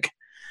 terrific.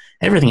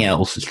 Everything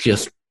else is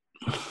just,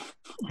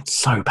 it's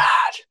so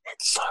bad.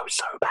 It's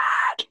so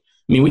bad.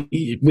 I mean,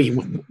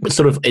 we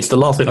sort of, it's the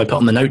last thing I put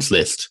on the notes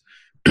list,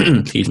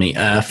 excuse me,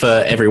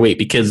 for every week,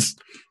 because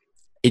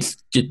it's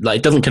just, like,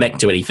 it doesn't connect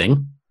to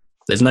anything.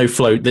 There's no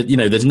flow.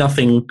 There's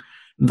nothing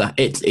that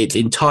it's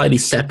entirely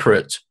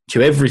separate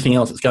to everything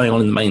else that's going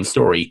on in the main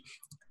story.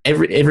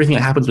 Everything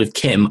that happens with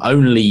Kim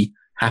only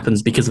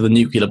happens because of the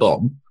nuclear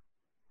bomb.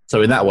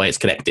 So in that way, it's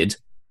connected.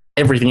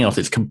 Everything else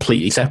is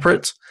completely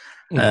separate.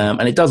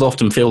 And it does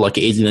often feel like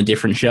it is in a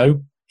different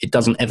show. It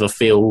doesn't ever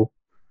feel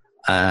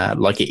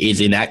like it is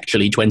in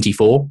actually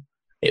 24.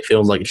 It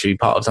feels like it should be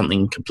part of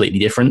something completely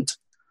different.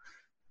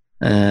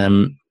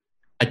 I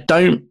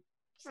don't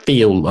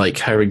feel like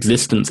her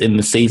existence in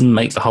the season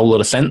makes a whole lot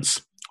of sense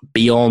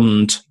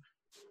beyond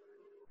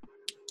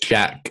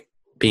Jack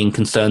being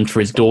concerned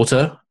for his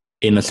daughter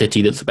in a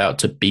city that's about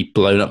to be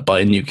blown up by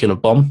a nuclear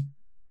bomb.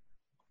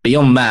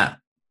 Beyond that,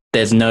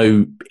 there's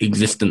no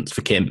existence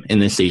for Kim in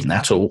this season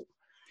at all.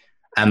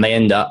 And they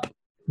end up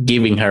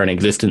giving her an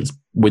existence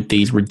with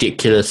these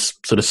ridiculous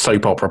sort of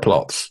soap opera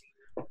plots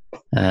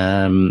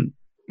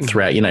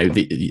throughout,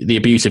 the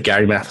abuse of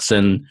Gary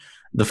Matheson,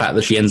 the fact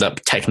that she ends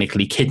up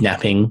technically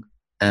kidnapping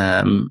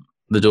the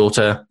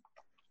daughter.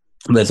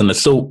 There's an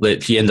assault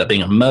that she ends up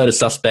being a murder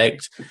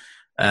suspect.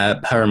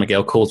 Her and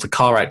Miguel cause the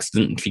car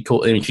accident. She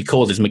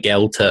causes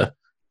Miguel to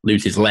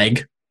lose his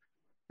leg.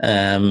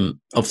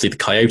 Obviously,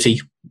 the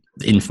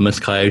infamous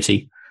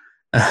coyote.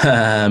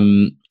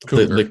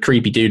 The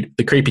creepy dude at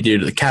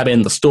the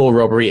cabin, the store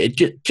robbery.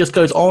 It just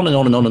goes on and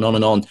on and on and on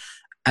and on,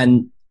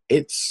 and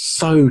it's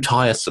so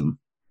tiresome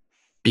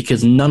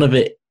because none of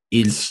it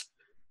is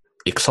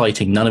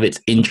exciting, none of it's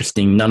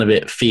interesting, none of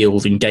it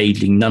feels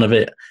engaging, none of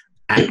it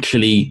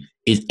actually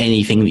is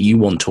anything that you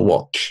want to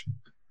watch.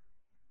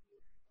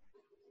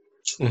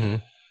 Mm-hmm.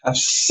 I've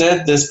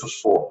said this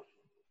before,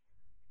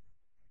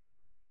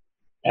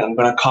 and I'm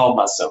going to call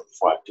myself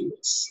before I do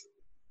this.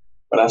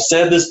 But I've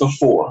said this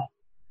before,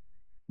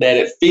 that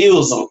it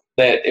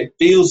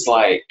feels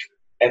like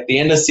at the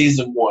end of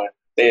season 1,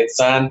 they had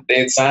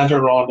signed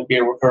her on to be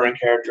a recurring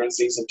character in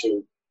season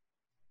 2,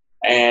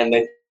 and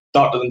they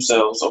thought to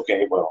themselves,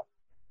 okay, well,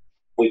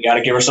 we got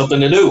to give her something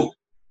to do.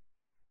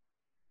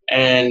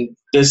 And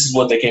this is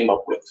what they came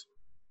up with.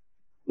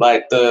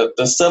 Like the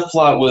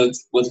subplot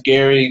with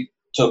Gary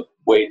took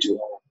way too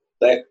long.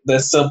 That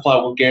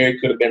subplot with Gary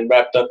could have been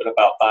wrapped up in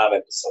about 5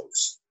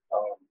 episodes.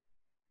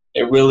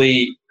 It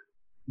really,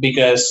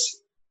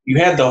 because you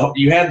had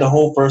the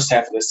whole first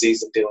half of the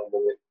season dealing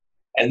with it,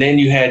 and then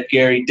you had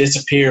Gary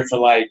disappear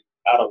for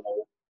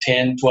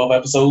 10, 12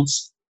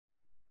 episodes,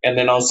 and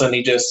then all of a sudden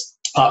he just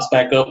pops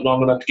back up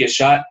long enough to get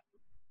shot.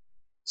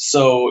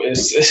 So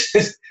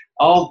it's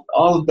all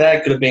of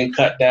that could have been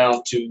cut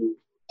down to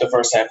the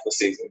first half of the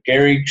season.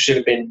 Gary should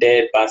have been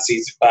dead by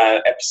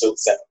episode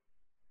 7.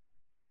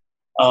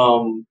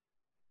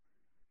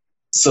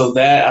 So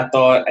that I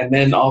thought, and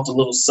then all the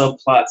little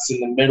subplots in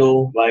the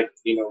middle, like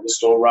the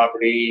store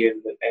robbery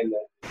and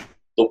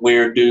the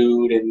weird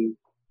dude, and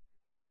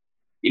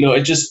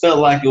it just felt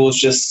like it was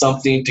just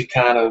something to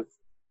kind of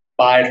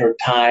bide her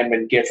time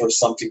and give her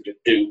something to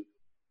do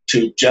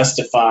to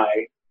justify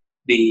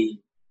the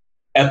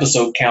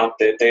episode count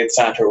that they had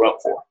signed her up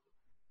for.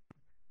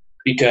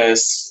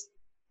 Because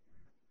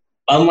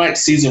unlike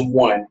season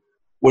 1,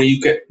 where you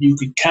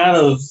could kind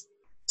of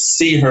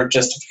see her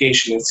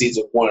justification in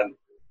season 1,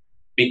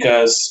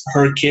 because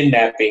her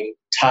kidnapping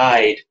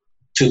tied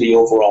to the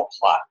overall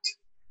plot.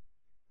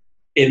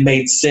 It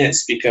made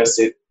sense because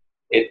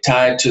it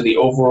tied to the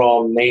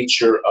overall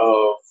nature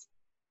of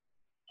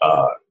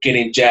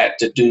getting Jack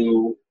to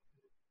do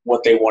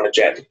what they wanted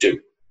Jack to do.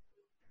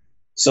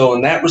 So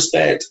in that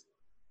respect,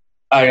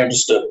 I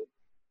understood it.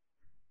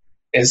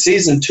 In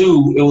season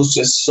 2, it was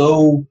just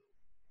so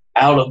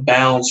out of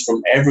bounds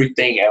from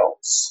everything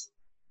else.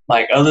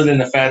 Like, other than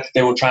the fact that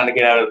they were trying to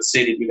get out of the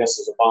city because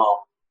of the bomb.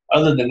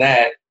 Other than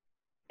that,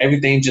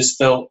 everything just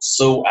felt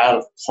so out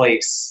of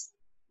place.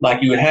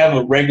 Like, you would have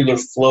a regular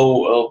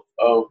flow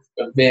of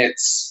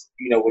events,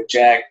 with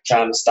Jack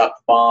trying to stop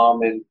the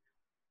bomb and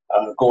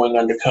going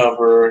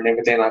undercover and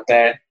everything like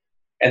that.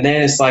 And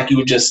then it's like you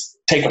would just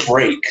take a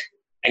break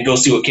and go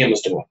see what Kim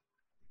was doing.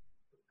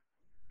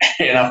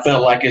 And I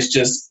felt like it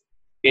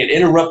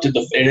interrupted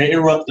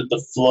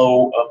the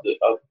flow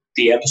of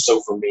the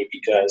episode for me,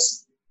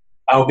 because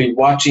I would be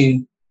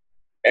watching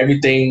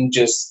everything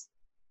just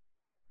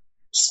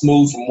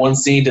smooth from one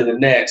scene to the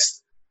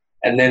next,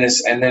 and then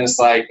it's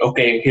like,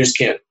 okay, here's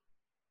Kim.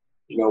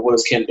 What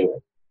is Kim doing?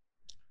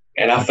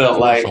 And I felt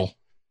like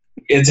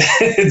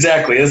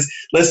exactly.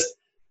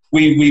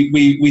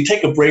 We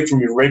take a break from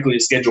your regularly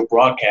scheduled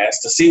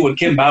broadcast to see what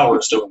Kim Bauer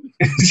is doing.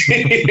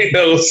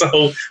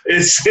 So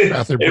it's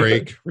after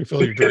break,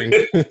 refill your drink.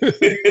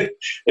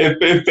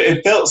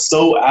 it felt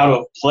so out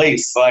of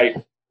place. Like,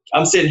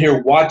 I'm sitting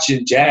here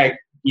watching Jack,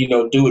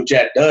 do what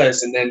Jack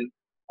does, and then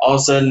all of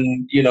a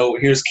sudden,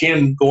 here's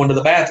Kim going to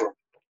the bathroom.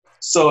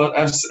 So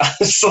I was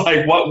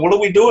like, what are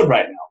we doing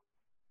right now?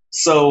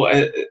 So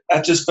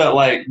I just felt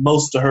like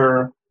most of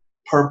her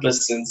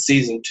purpose in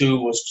season 2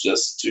 was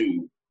just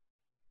to,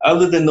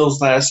 other than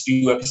those last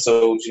few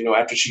episodes,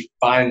 after she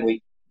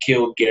finally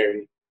killed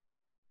Gary,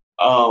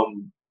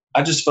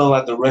 I just felt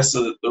like the rest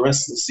of the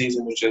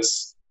season was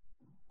just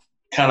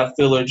kind of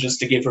filler, just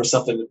to give her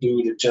something to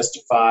do to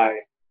justify,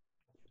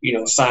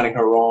 signing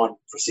her on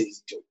for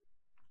season 2.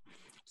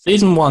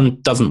 Season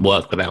 1 doesn't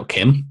work without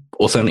Kim,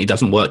 or certainly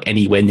doesn't work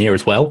anywhere near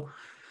as well.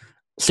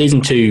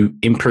 Season 2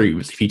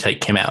 improves if you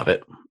take Kim out of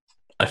it,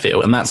 I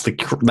feel, and that's the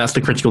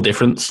critical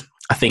difference.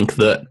 I think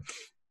that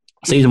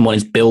season 1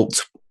 is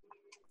built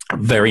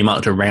very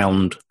much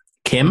around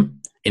Kim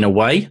in a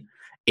way,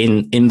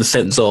 in the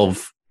sense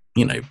of,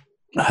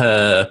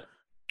 her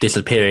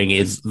disappearing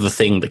is the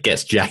thing that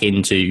gets Jack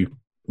into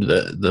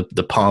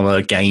the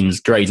Palmer,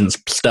 Gaines, Drazen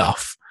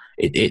stuff.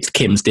 It's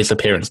Kim's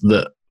disappearance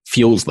that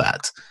fuels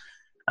that.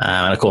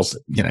 And of course,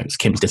 it's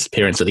Kim's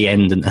disappearance at the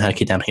end and her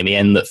kidnapping at the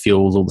end that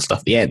fuels all the stuff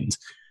at the end.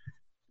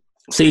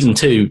 Season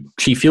 2,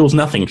 she fuels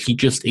nothing. She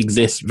just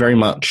exists very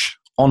much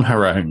on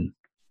her own,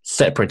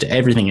 separate to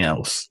everything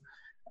else.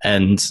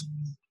 And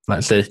like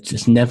I said,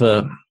 it's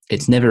never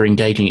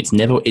engaging. It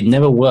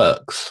never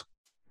works.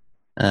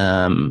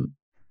 I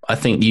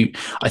said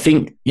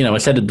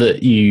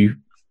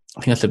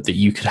that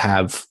you could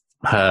have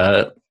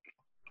her,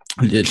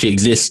 that she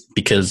exists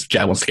because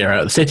Jack wants to get her out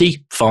of the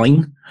city,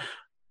 fine.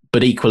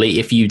 But equally,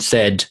 if you'd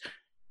said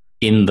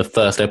in the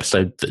first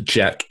episode that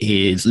Jack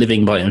is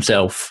living by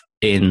himself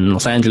in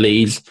Los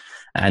Angeles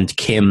and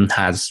Kim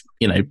has,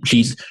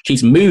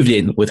 she's moved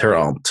in with her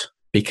aunt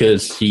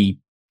because she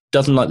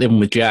doesn't like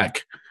living with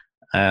Jack,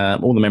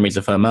 all the memories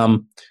of her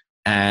mum,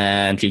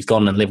 and she's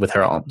gone and lived with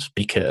her aunt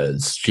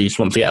because she just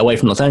wants to get away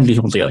from Los Angeles,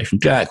 wants to get away from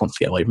Jack, wants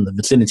to get away from the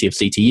vicinity of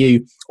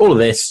CTU, all of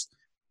this,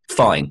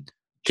 fine.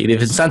 She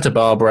lives in Santa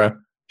Barbara.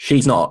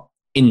 She's not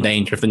in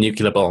danger of the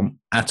nuclear bomb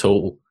at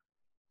all.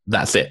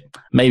 That's it.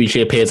 Maybe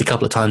she appears a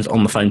couple of times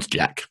on the phone to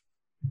Jack.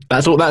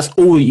 That's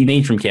all you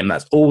need from Kim.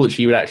 That's all that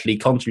she would actually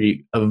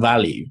contribute of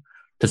value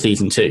to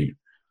season 2.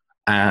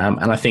 And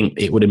I think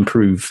it would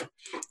improve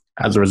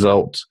as a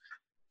result.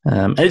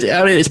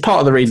 It's part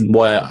of the reason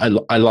why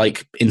I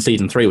like in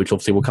season 3, which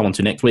obviously we'll come on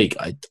to next week.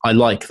 I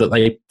like that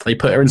they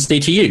put her in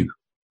CTU.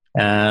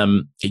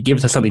 It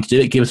gives her something to do.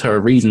 It gives her a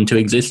reason to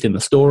exist in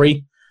the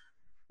story.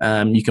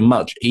 You can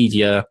much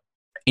easier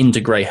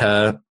integrate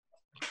her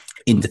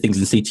into things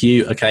in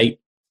CTU. Okay,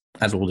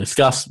 as we'll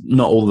discuss,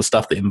 not all the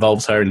stuff that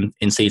involves her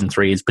in season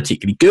 3 is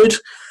particularly good,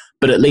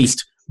 but at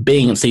least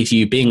being in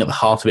CTU, being at the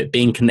heart of it,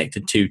 being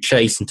connected to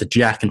Chase and to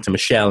Jack and to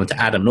Michelle and to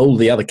Adam and all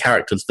the other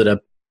characters that are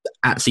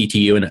at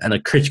CTU and are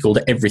critical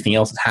to everything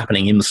else that's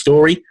happening in the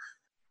story,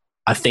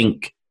 I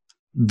think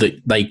that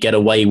they get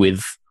away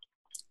with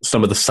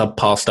some of the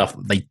subpar stuff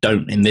that they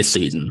don't in this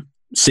season,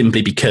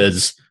 simply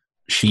because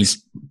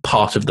she's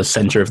part of the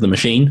center of the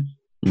machine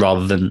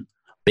rather than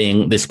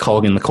being this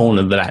cog in the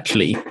corner that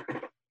actually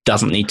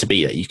doesn't need to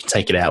be there. You can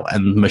take it out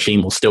and the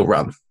machine will still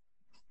run.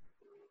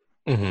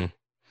 Mm-hmm.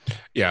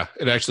 Yeah,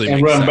 it actually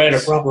and makes run sense. better,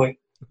 probably.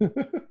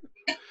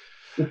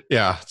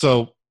 Yeah.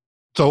 So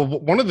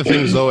one of the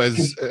things, though,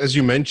 as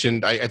you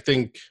mentioned, I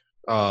think,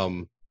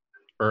 or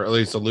at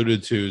least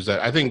alluded to, is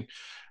that I think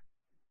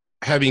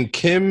having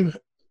Kim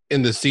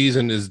in the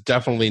season is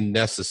definitely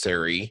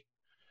necessary,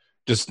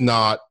 just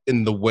not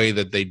in the way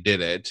that they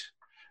did it,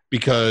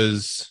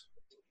 because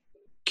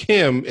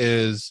Kim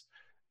is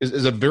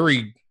a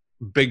very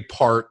big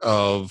part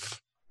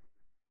of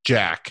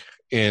Jack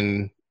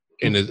in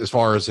as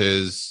far as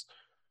his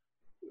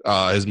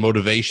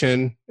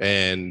motivation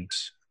and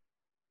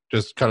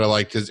just kind of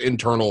like his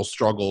internal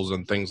struggles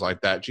and things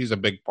like that. She's a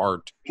big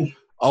part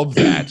of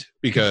that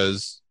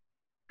because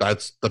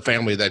that's the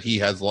family that he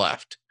has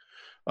left,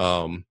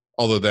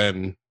 other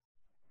than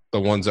the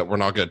ones that we're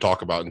not going to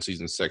talk about in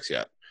season 6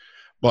 yet.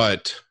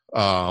 But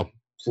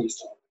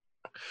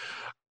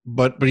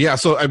yeah,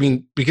 so I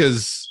mean,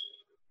 because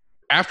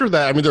after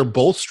that, I mean, they're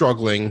both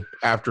struggling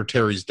after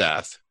Terry's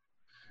death,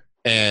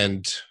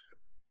 and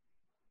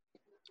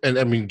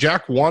I mean,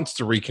 Jack wants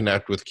to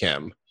reconnect with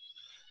Kim.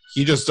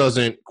 He just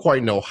doesn't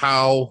quite know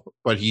how,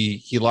 but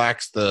he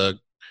lacks the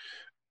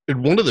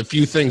one of the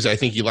few things I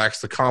think he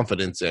lacks the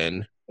confidence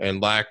in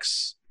and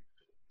lacks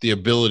the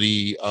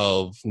ability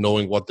of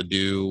knowing what to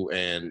do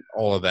and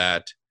all of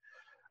that.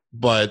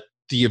 But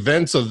the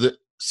events of the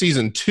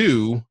season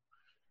 2,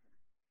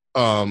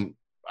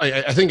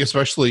 I think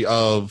especially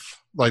of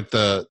like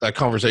that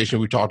conversation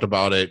we talked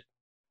about it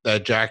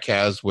that Jack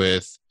has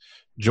with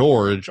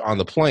George on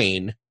the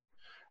plane,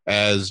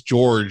 as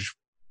George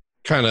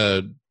kind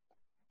of,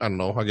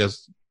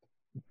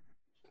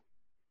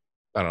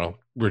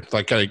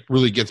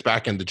 really gets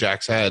back into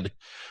Jack's head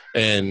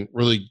and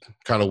really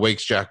kind of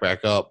wakes Jack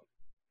back up.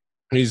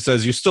 And he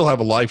says, you still have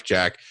a life,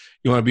 Jack.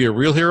 You want to be a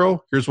real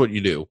hero? Here's what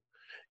you do.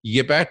 You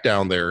get back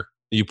down there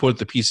and you put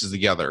the pieces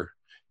together.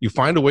 You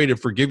find a way to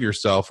forgive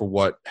yourself for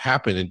what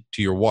happened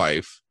to your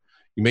wife.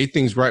 You made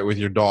things right with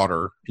your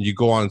daughter, and you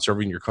go on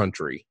serving your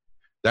country.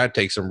 That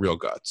takes some real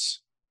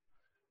guts.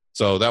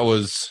 So that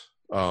was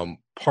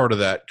part of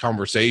that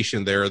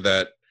conversation there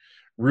that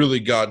really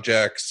got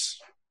Jack's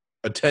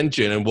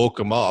attention and woke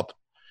him up.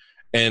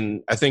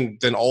 And I think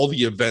then all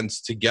the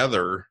events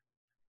together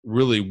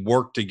really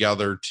work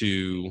together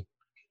to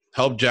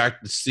help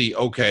Jack to see,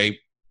 okay,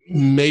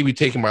 maybe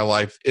taking my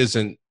life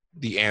isn't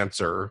the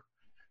answer,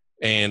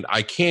 and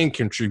I can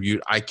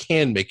contribute. I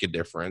can make a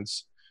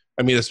difference.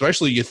 I mean,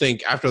 especially you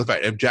think after the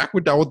fact, if Jack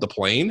went down with the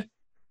plane,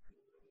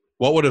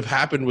 what would have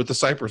happened with the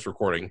Cyprus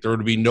recording? There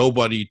would be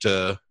nobody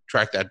to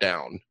track that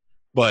down.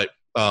 But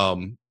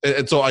and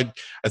so I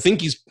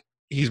think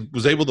he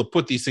was able to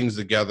put these things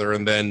together,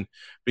 and then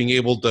being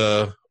able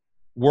to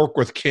work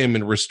with Kim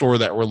and restore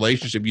that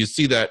relationship. You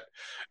see that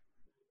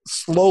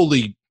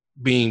slowly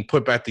being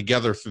put back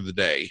together through the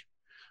day.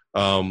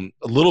 A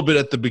little bit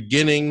at the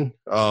beginning,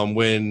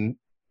 when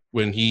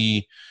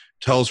he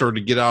tells her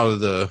to get out of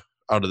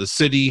the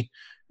city,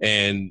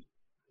 and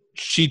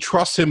she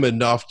trusts him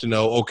enough to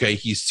know, okay,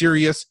 he's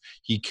serious,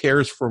 he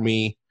cares for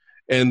me,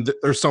 and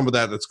there's some of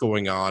that that's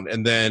going on.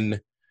 And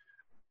then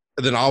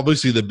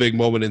obviously the big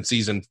moment in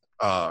season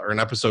or in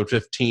episode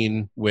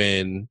 15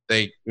 when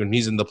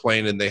he's in the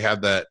plane and they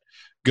have that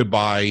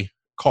goodbye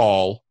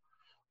call.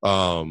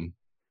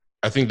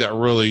 I think that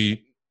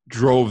really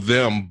drove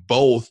them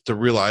both to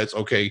realize,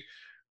 okay,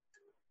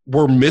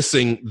 we're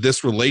missing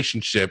this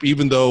relationship,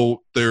 even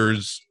though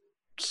there's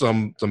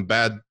some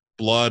bad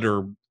blood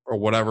or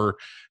whatever,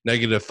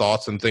 negative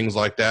thoughts and things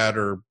like that,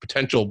 or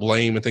potential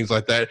blame and things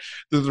like that.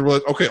 They're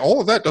like, okay, all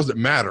of that doesn't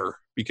matter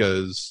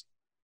because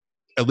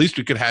at least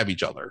we could have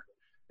each other.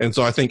 And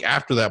so I think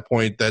after that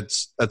point,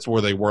 that's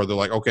where they were. They're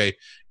like, okay,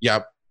 yeah,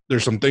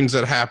 there's some things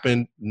that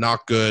happened,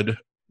 not good,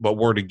 but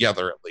we're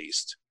together at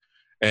least.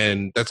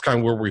 And that's kind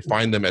of where we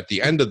find them at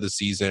the end of the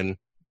season,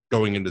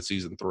 going into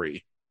season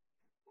 3.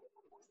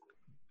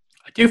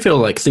 I do feel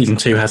like season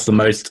 2 has the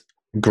most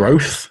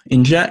growth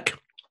in Jack.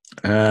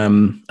 I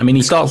mean,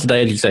 he starts the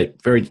day, as you say,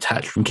 very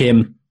detached from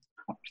Kim.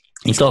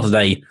 He starts the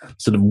day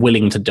sort of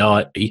willing to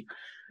die,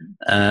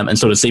 and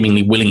sort of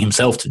seemingly willing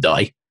himself to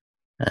die.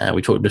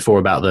 We talked before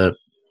about the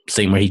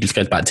scene where he just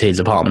goes back to his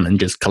apartment and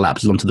just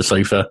collapses onto the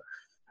sofa,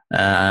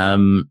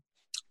 and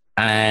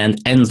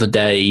ends the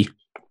day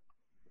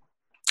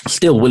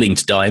still willing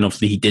to die. And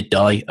obviously he did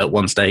die at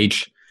one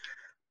stage,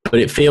 but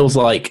it feels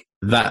like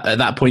that at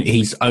that point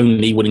he's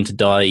only willing to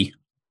die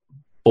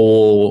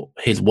for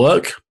his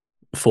work,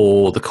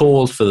 for the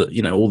cause, for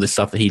all this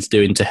stuff that he's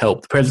doing to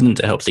help the president,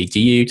 to help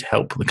CTU, to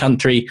help the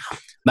country.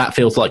 That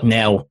feels like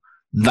now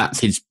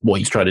that's what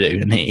he's trying to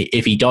do. And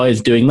if he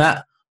dies doing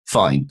that,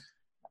 fine.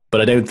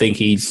 But I don't think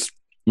he's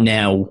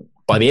now,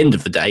 by the end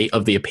of the day,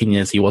 of the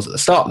opinion as he was at the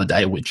start of the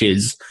day, which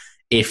is,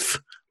 if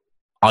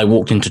I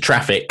walked into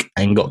traffic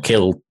and got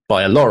killed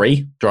by a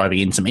lorry driving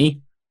into me,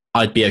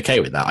 I'd be okay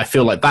with that. I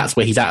feel like that's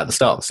where he's at the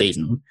start of the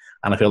season,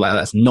 and I feel like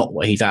that's not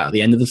where he's at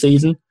the end of the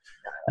season.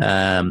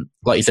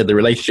 Like you said, the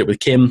relationship with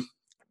Kim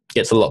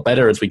gets a lot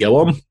better as we go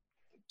on.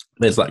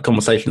 There's that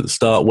conversation at the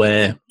start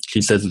where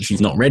she says that she's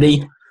not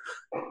ready,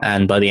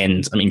 and by the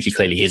end, I mean, she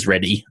clearly is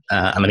ready.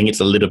 And I think it's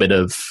a little bit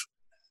of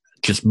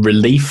just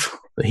relief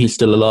that he's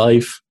still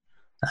alive.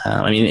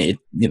 I mean,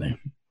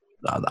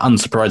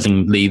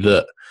 unsurprisingly,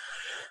 that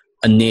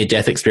a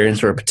near-death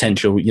experience or a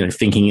potential,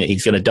 thinking that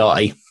he's going to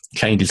die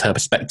changes her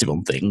perspective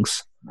on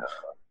things.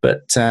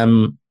 But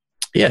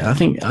yeah, I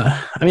think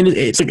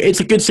it's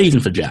a good season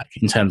for Jack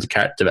in terms of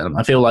character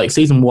development. I feel like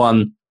season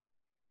 1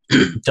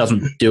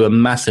 doesn't do a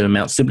massive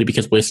amount simply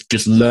because we're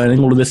just learning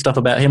all of this stuff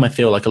about him. I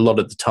feel like a lot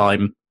of the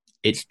time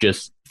it's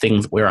just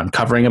things we're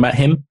uncovering about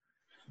him.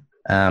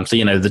 So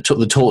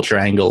the torture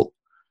angle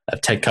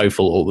of Ted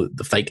Kofel, or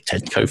the fake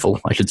Ted Kofel,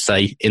 I should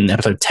say, in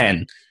episode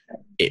 10,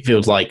 it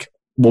feels like,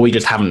 well, we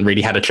just haven't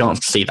really had a chance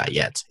to see that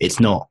yet. It's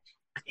not.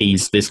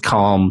 He's this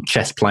calm,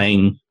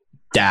 chess-playing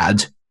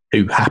dad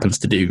who happens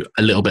to do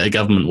a little bit of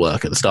government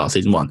work at the start of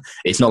season 1.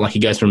 It's not like he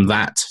goes from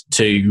that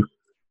to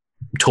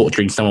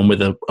torturing someone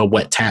with a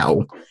wet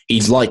towel.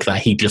 He's like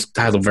that. He just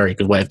has a very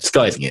good way of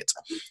disguising it.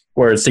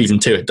 Whereas season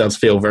 2, it does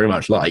feel very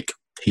much like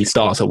he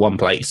starts at one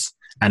place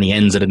and he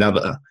ends at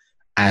another.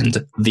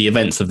 And the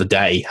events of the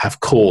day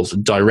have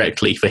caused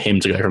directly for him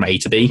to go from A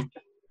to B.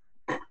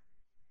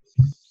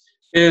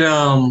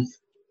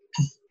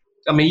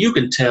 I mean, you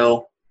can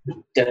tell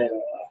that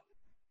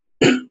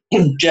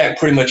Jack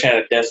pretty much had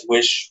a death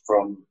wish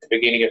from the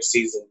beginning of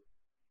season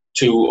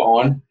 2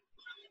 on,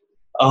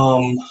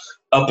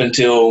 up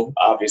until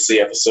obviously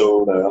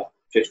episode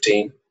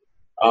 15.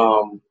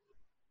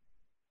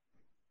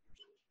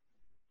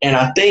 And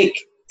I think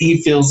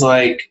he feels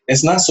like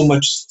it's not so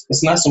much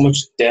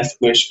death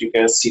wish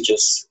because he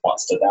just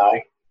wants to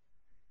die,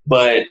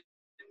 but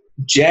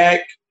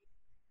Jack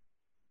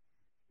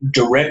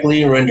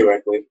directly or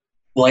indirectly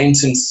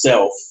blames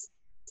himself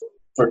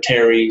for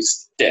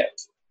Terry's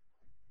death.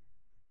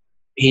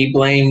 He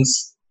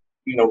blames,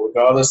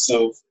 regardless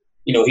of,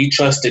 he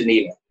trusted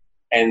Nina,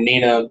 and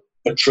Nina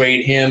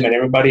betrayed him and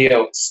everybody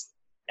else,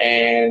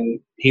 and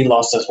he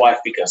lost his wife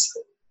because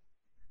of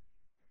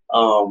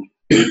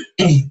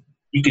it.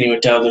 You can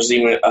even tell there's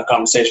even a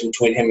conversation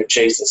between him and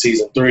Chase in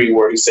season 3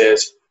 where he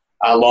says,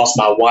 I lost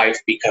my wife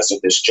because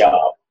of this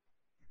job.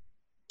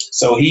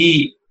 So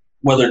he,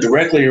 whether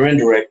directly or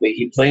indirectly,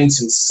 he blames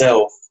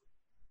himself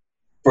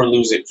for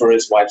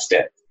his wife's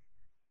death.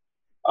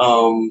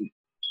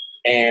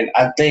 And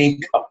I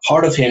think a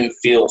part of him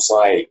feels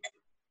like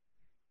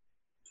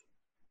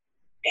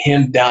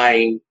him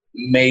dying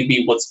may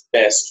be what's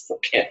best for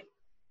Kim.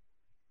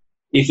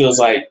 He feels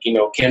like,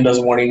 Kim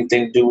doesn't want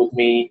anything to do with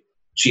me.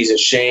 She's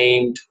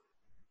ashamed.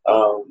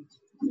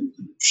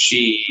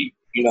 She,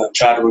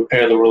 tried to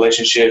repair the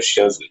relationship.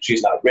 She goes,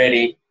 she's not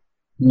ready.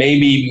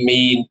 Maybe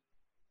me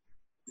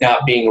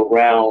not being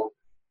around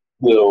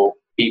will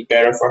be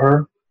better for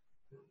her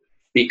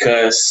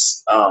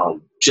because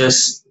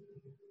just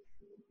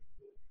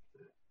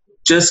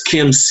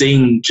Kim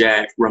seeing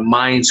Jack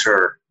reminds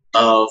her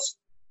of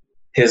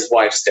his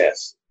wife's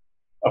death,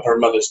 of her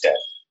mother's death.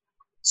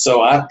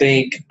 So I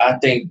think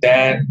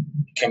that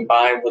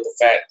combined with the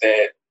fact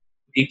that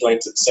he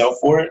blames himself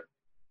for it,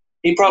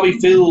 he probably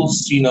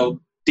feels,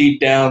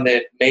 deep down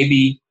that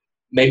maybe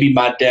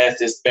my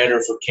death is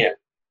better for Kim.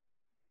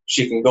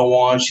 She can go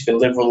on, she can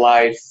live her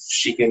life,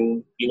 she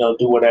can,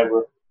 do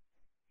whatever.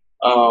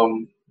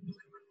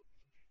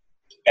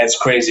 As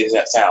crazy as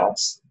that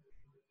sounds.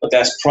 But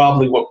that's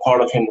probably what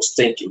part of him was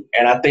thinking.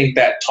 And I think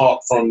that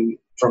talk from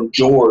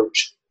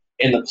George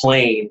in the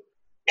plane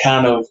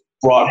kind of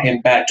brought him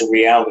back to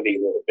reality a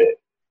little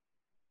bit.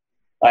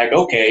 Like,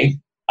 okay,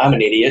 I'm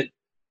an idiot.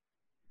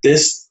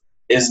 This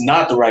is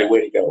not the right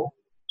way to go.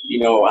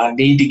 I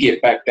need to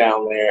get back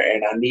down there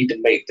and I need to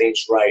make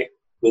things right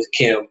with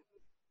Kim.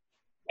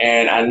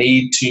 And I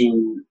need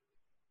to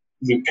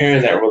repair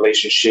that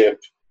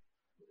relationship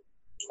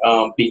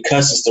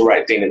because it's the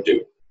right thing to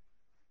do.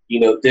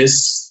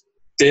 This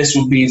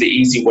would be the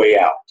easy way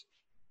out.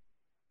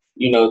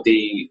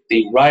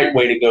 The right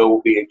way to go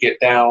would be to get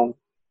down,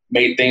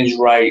 make things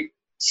right,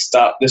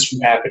 stop this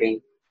from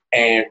happening,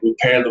 and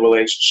repair the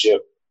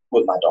relationship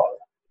with my daughter.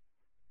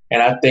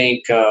 And I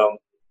think,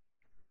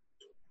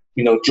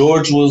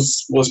 George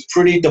was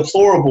pretty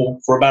deplorable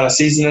for about a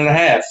season and a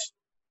half,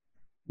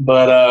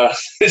 but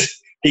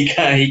he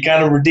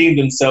kind of redeemed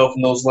himself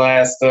in those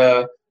last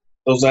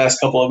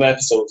couple of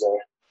episodes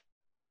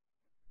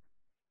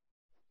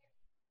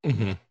there.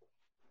 Mm-hmm.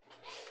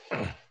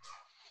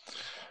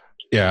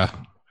 Yeah,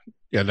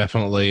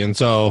 definitely. And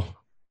so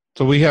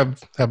we have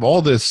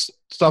all this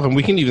stuff, and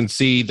we can even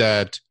see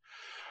that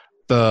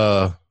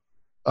the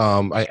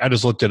I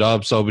just looked it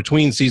up. So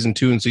between season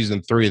 2 and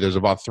season 3, there's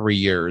about 3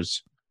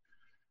 years.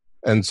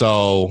 And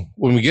so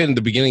when we get in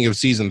the beginning of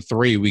season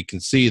 3, we can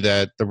see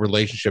that the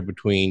relationship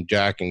between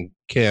Jack and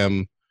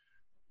Kim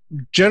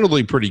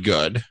generally pretty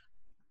good.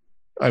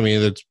 I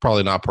mean, it's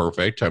probably not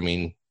perfect. I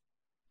mean,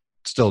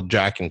 still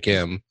Jack and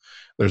Kim.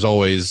 There's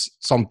always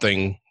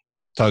something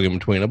tugging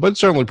between them, but it's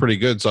certainly pretty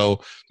good.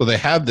 So they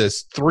have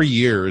this 3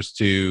 years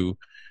to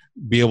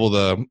be able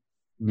to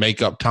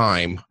make up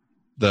time,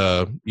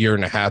 the year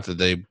and a half that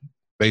they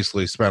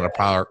basically spent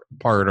apart,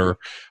 or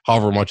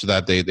however much of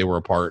that they were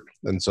apart.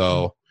 And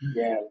so,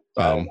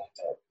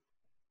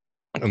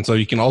 and so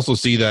you can also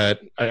see that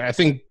I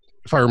think,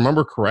 if I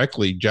remember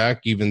correctly,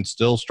 Jack even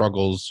still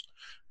struggles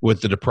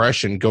with the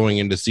depression going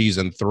into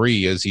season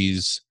 3 as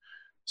he's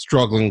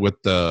struggling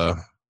with the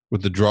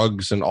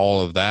drugs and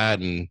all of that.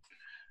 And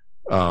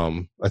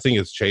I think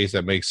it's Chase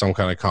that makes some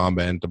kind of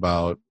comment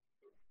about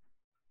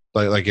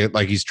like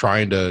he's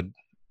trying to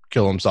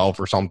kill himself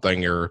or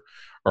something or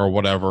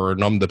whatever, or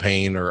numb the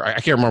pain, or I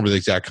can't remember the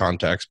exact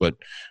context, but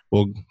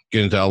we'll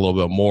get into that a little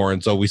bit more.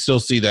 And so we still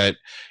see that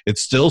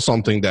it's still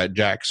something that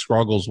Jack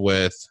struggles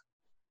with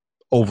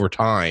over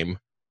time.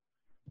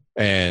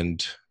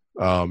 And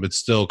it's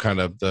still kind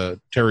of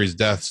Terry's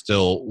death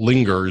still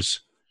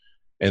lingers,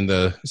 and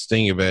the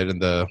sting of it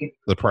and the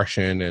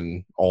depression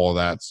and all of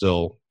that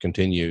still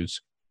continues.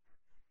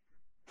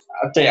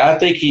 I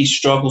think he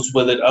struggles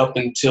with it up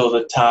until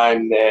the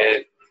time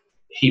that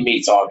he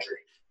meets Audrey.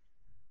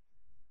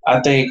 I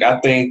think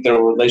the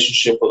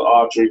relationship with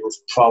Audrey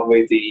was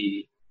probably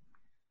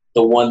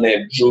the one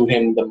that drew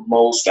him the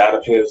most out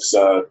of his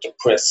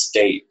depressed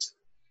state.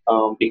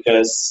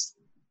 Because,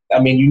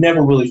 I mean, you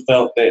never really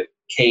felt that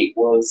Kate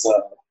was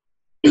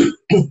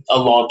a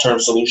long-term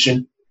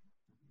solution.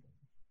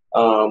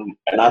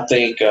 And I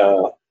think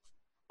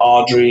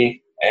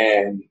Audrey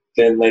and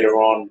then later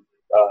on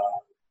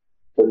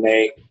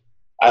Renee,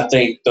 I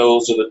think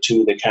those are the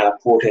two that kind of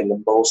pulled him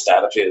the most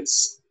out of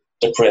his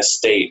depressed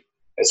state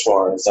as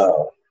far as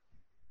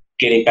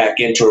getting back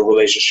into a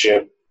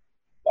relationship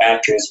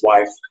after his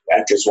wife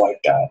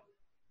died.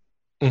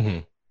 Mm-hmm.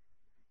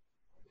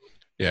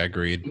 Yeah,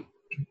 agreed.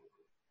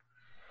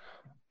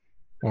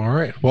 All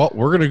right. Well,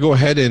 we're going to go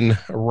ahead and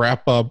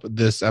wrap up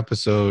this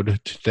episode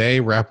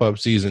today, wrap up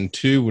season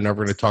 2. We're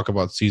never going to talk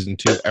about season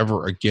 2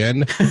 ever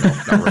again. No,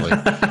 not really.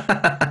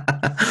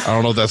 I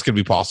don't know if that's going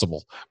to be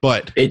possible,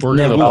 but we're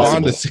going to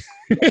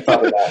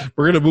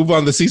move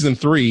on to season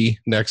 3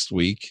 next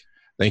week.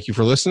 Thank you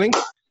for listening.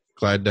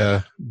 Glad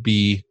to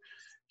be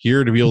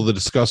here to be able to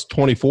discuss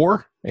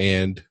 24,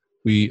 and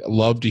we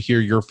love to hear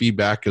your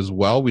feedback as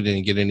well. We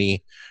didn't get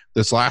any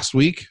this last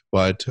week,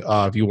 but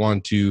if you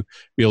want to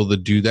be able to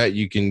do that,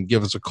 you can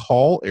give us a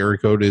call. Area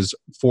code is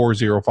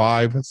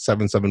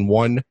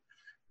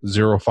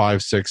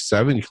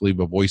 405-771-0567. You can leave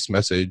a voice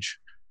message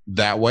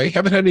that way.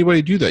 Haven't had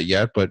anybody do that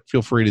yet, but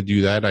feel free to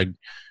do that. I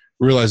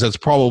realize that's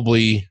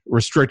probably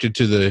restricted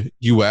to the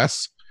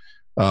U.S.,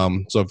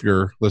 so if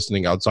you're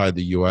listening outside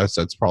the U.S.,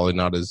 that's probably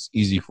not as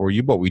easy for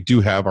you, but we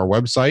do have our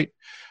website.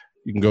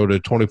 You can go to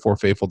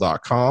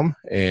 24faithful.com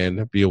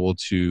and be able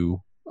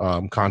to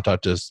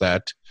contact us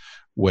that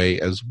way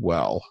as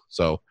well.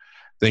 So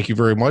thank you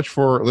very much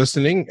for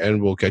listening,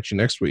 and we'll catch you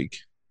next week.